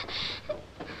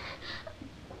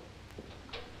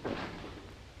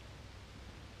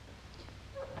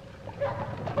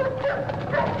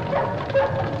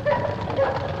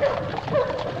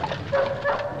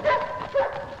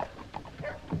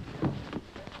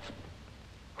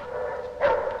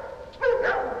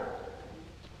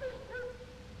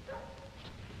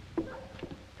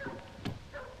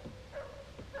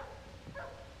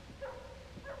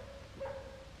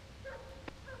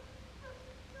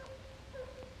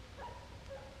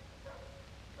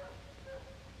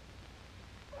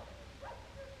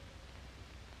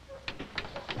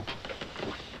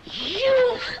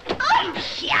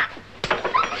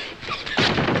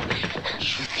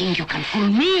 You think you can fool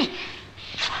me?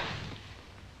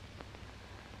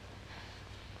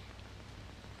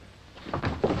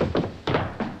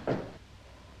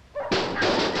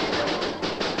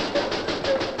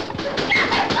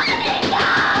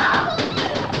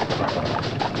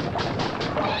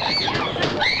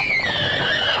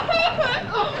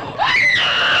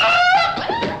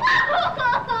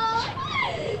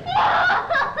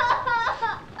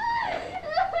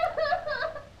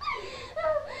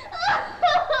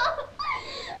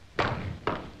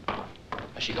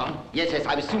 Yes,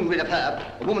 I was soon rid of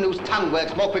her. A woman whose tongue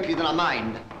works more quickly than her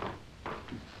mind.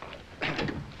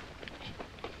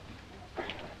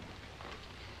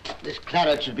 This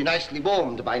claret should be nicely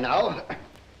warmed by now.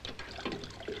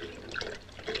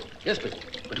 Yes,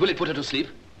 but will it put her to sleep?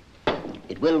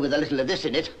 It will with a little of this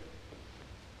in it.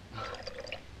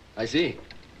 I see.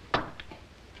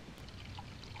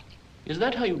 Is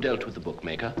that how you dealt with the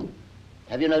bookmaker?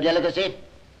 Have you no delicacy?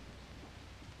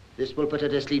 This will put her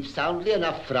to sleep soundly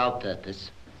enough for our purpose.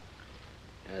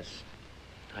 Yes.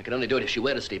 I can only do it if she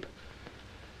were asleep.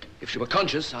 If she were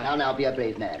conscious, Now, be a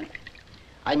brave man.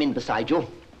 I'm in beside you.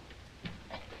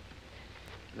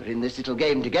 We're in this little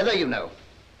game together, you know.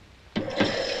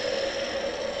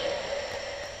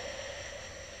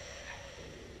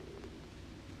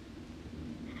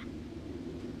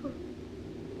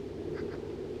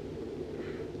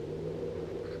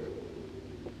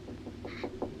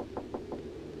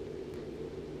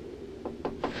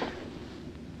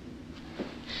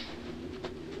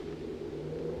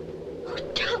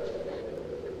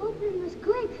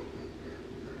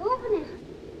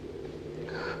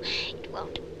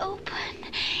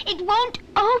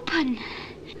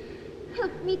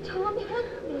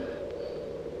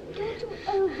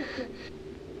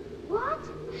 What?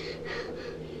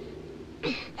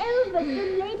 Elvis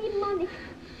and Lady Monica.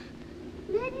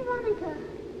 Lady Monica.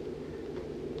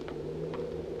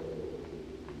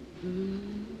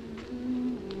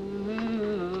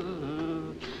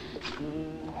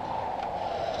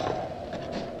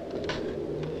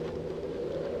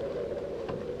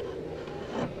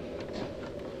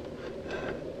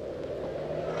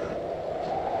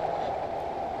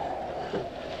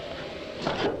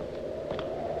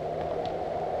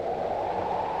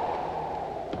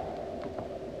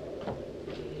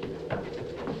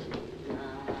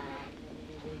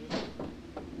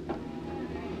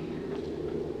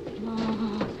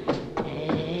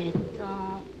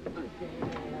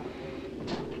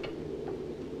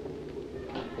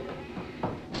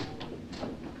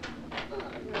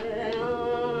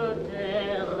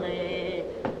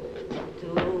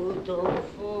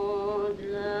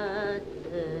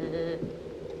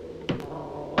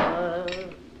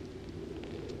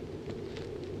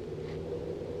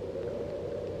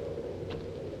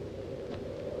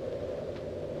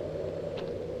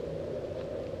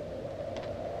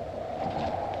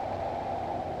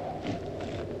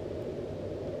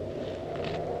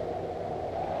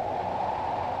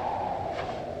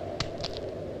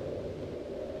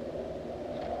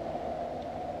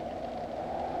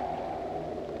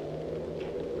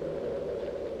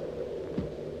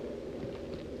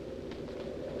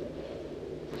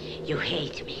 You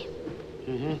hate me.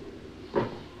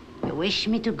 You wish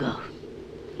me to go.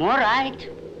 All right,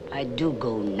 I do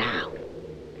go now.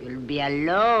 You'll be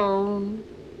alone.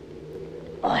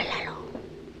 All alone.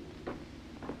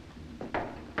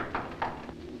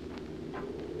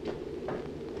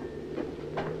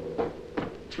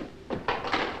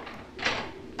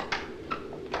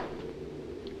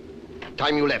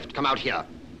 Time you left. Come out here.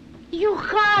 You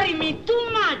hurry me too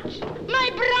much. My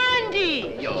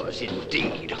brandy! Yours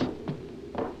indeed.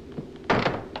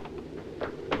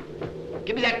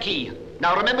 Give me that key.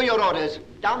 Now remember your orders.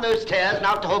 Down those stairs and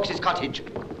out to Hawkes's cottage.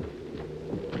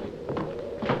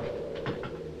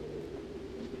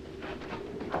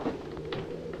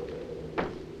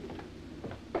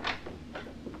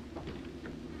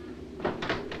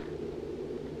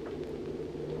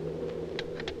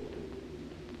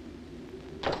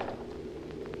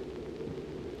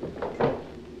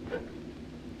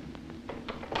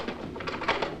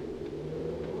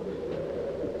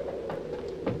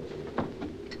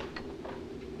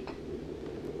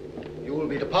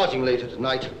 Departing later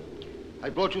tonight. I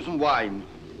brought you some wine.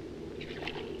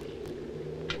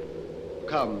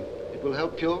 Come, it will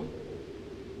help you.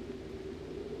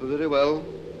 Oh, very well.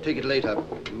 Take it later.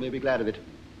 You may be glad of it.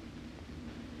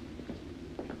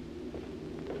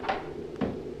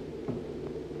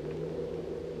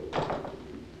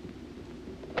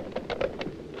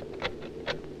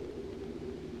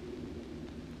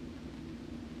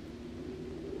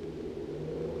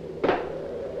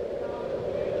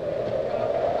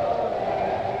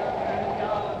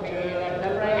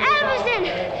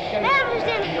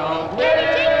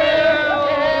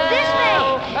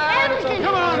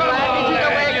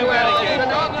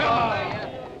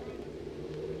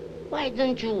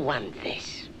 Don't you want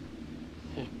this?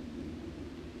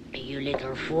 You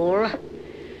little fool.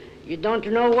 You don't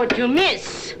know what you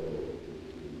miss.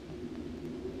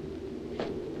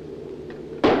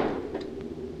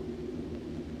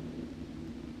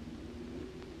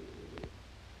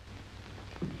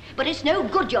 But it's no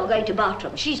good you're going to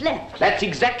Bartram. She's left. That's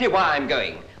exactly why I'm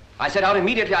going. I set out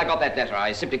immediately I got that letter.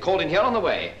 I simply called in here on the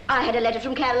way. I had a letter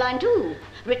from Caroline, too,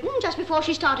 written just before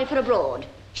she started for abroad.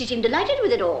 She seemed delighted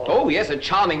with it all. Oh, yes, a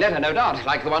charming letter, no doubt,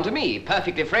 like the one to me.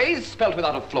 Perfectly phrased, spelt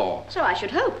without a flaw. So I should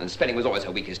hope. And spelling was always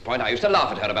her weakest point. I used to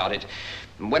laugh at her about it.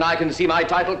 When I can see my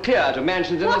title clear to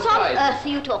mansions in the skies. What on earth are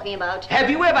you talking about? Have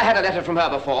you ever had a letter from her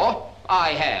before? I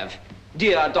have.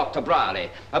 Dear Dr. Brierley,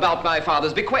 about my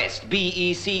father's bequest,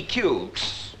 B-E-C-Q.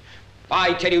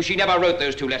 I tell you, she never wrote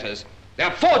those two letters.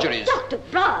 They're forgeries. Dr.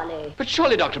 Brierley. But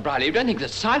surely, Dr. Brierley, you don't think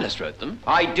that Silas wrote them?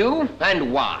 I do,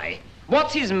 and why?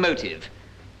 What's his motive?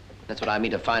 That's what I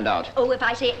mean to find out. Oh, if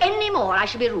I say any more, I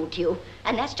shall be rude to you.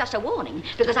 And that's just a warning,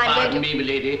 because I'm going to... Pardon me,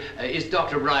 milady. Is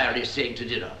Dr. Brierley staying to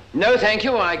dinner? No, thank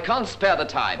you. I can't spare the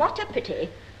time. What a pity.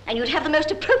 And you'd have the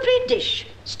most appropriate dish,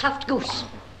 stuffed goose.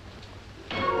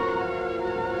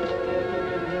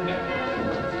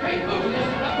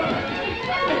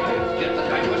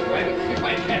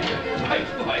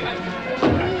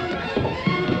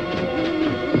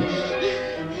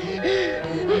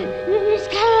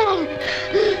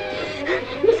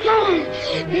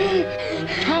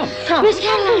 Tom. Miss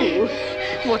Caroline.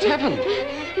 What's happened?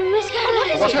 Miss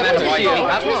Caroline. What's the matter, boy?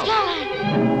 Miss Caroline.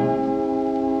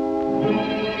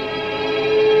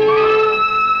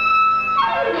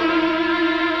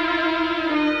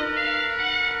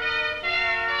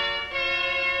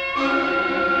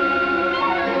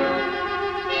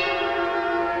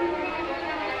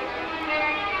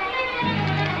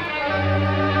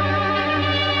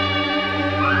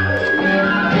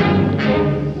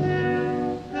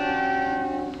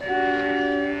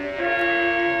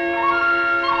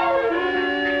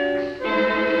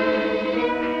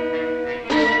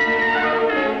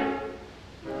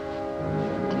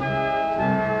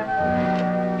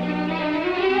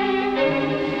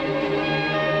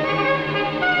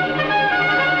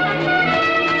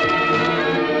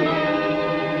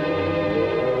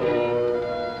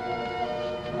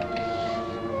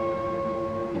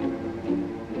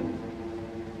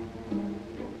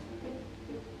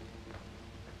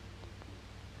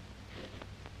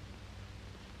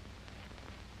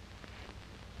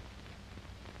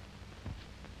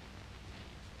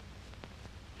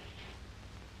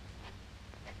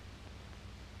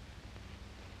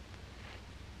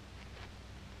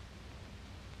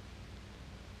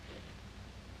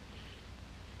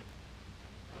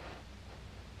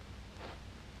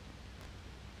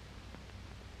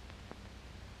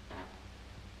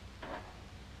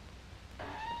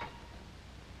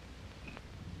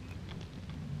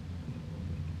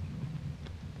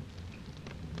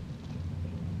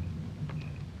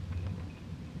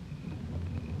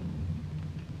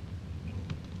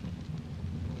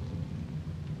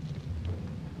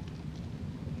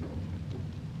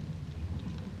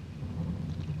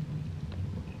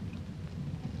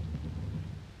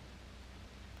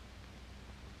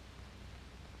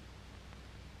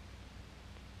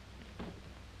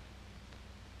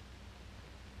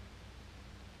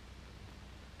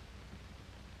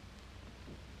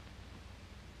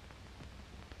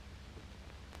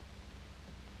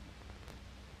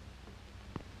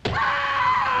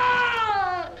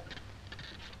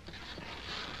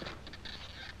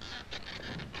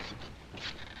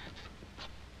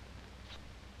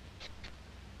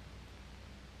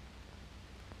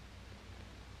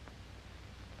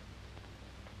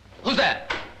 there?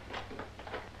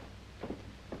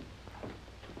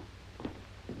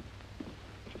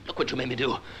 Look what you made me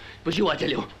do. It was you, I tell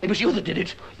you. It was you that did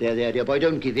it. There, dear boy,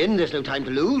 don't give in. There's no time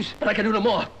to lose. But I can do no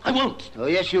more. I won't. Oh,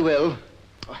 yes, you will.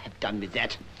 Oh, have done with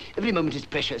that. Every moment is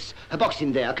precious. A box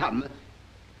in there, come.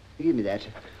 Give me that.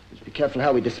 Let's be careful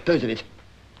how we dispose of it.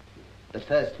 But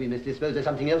first, we must dispose of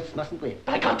something else, mustn't we?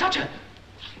 But I can't touch her.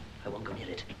 I won't go near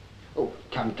it. Oh,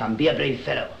 come, be a brave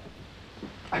fellow.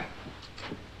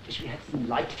 Wish we had some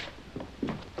light.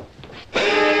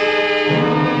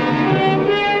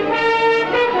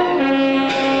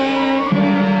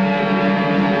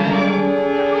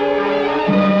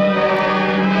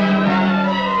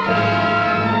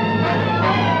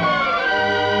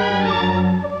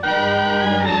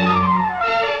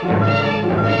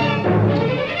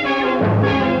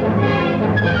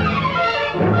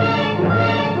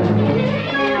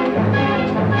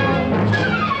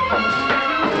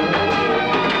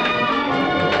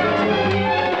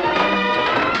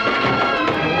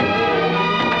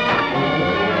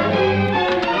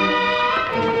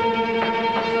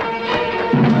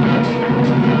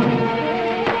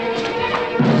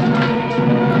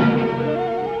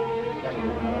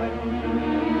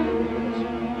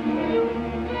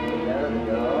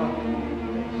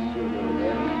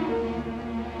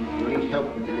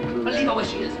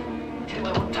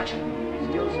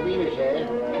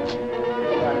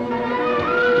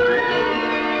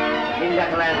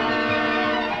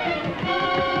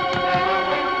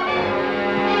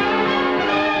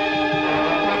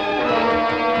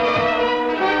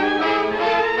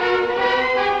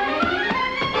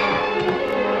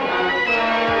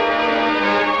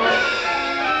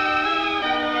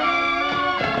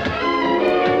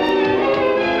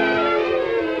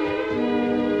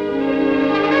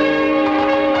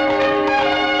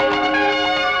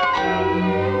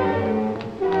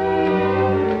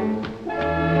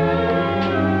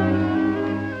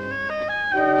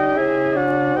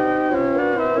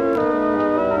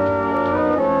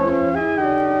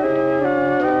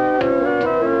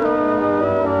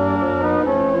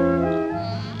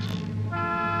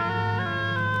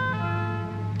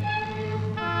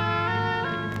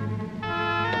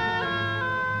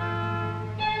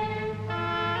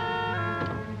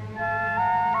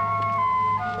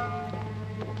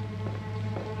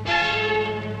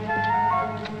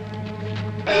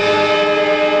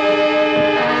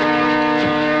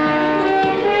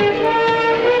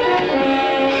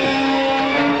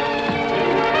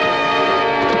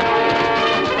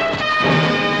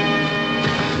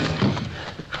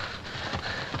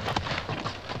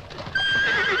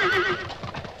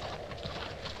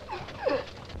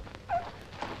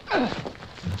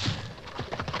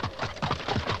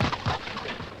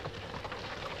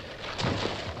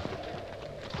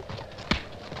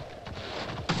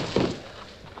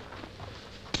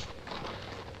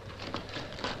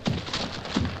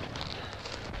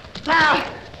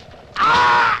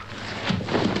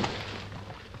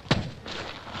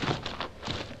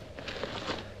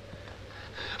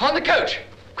 On the coach!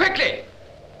 Quickly!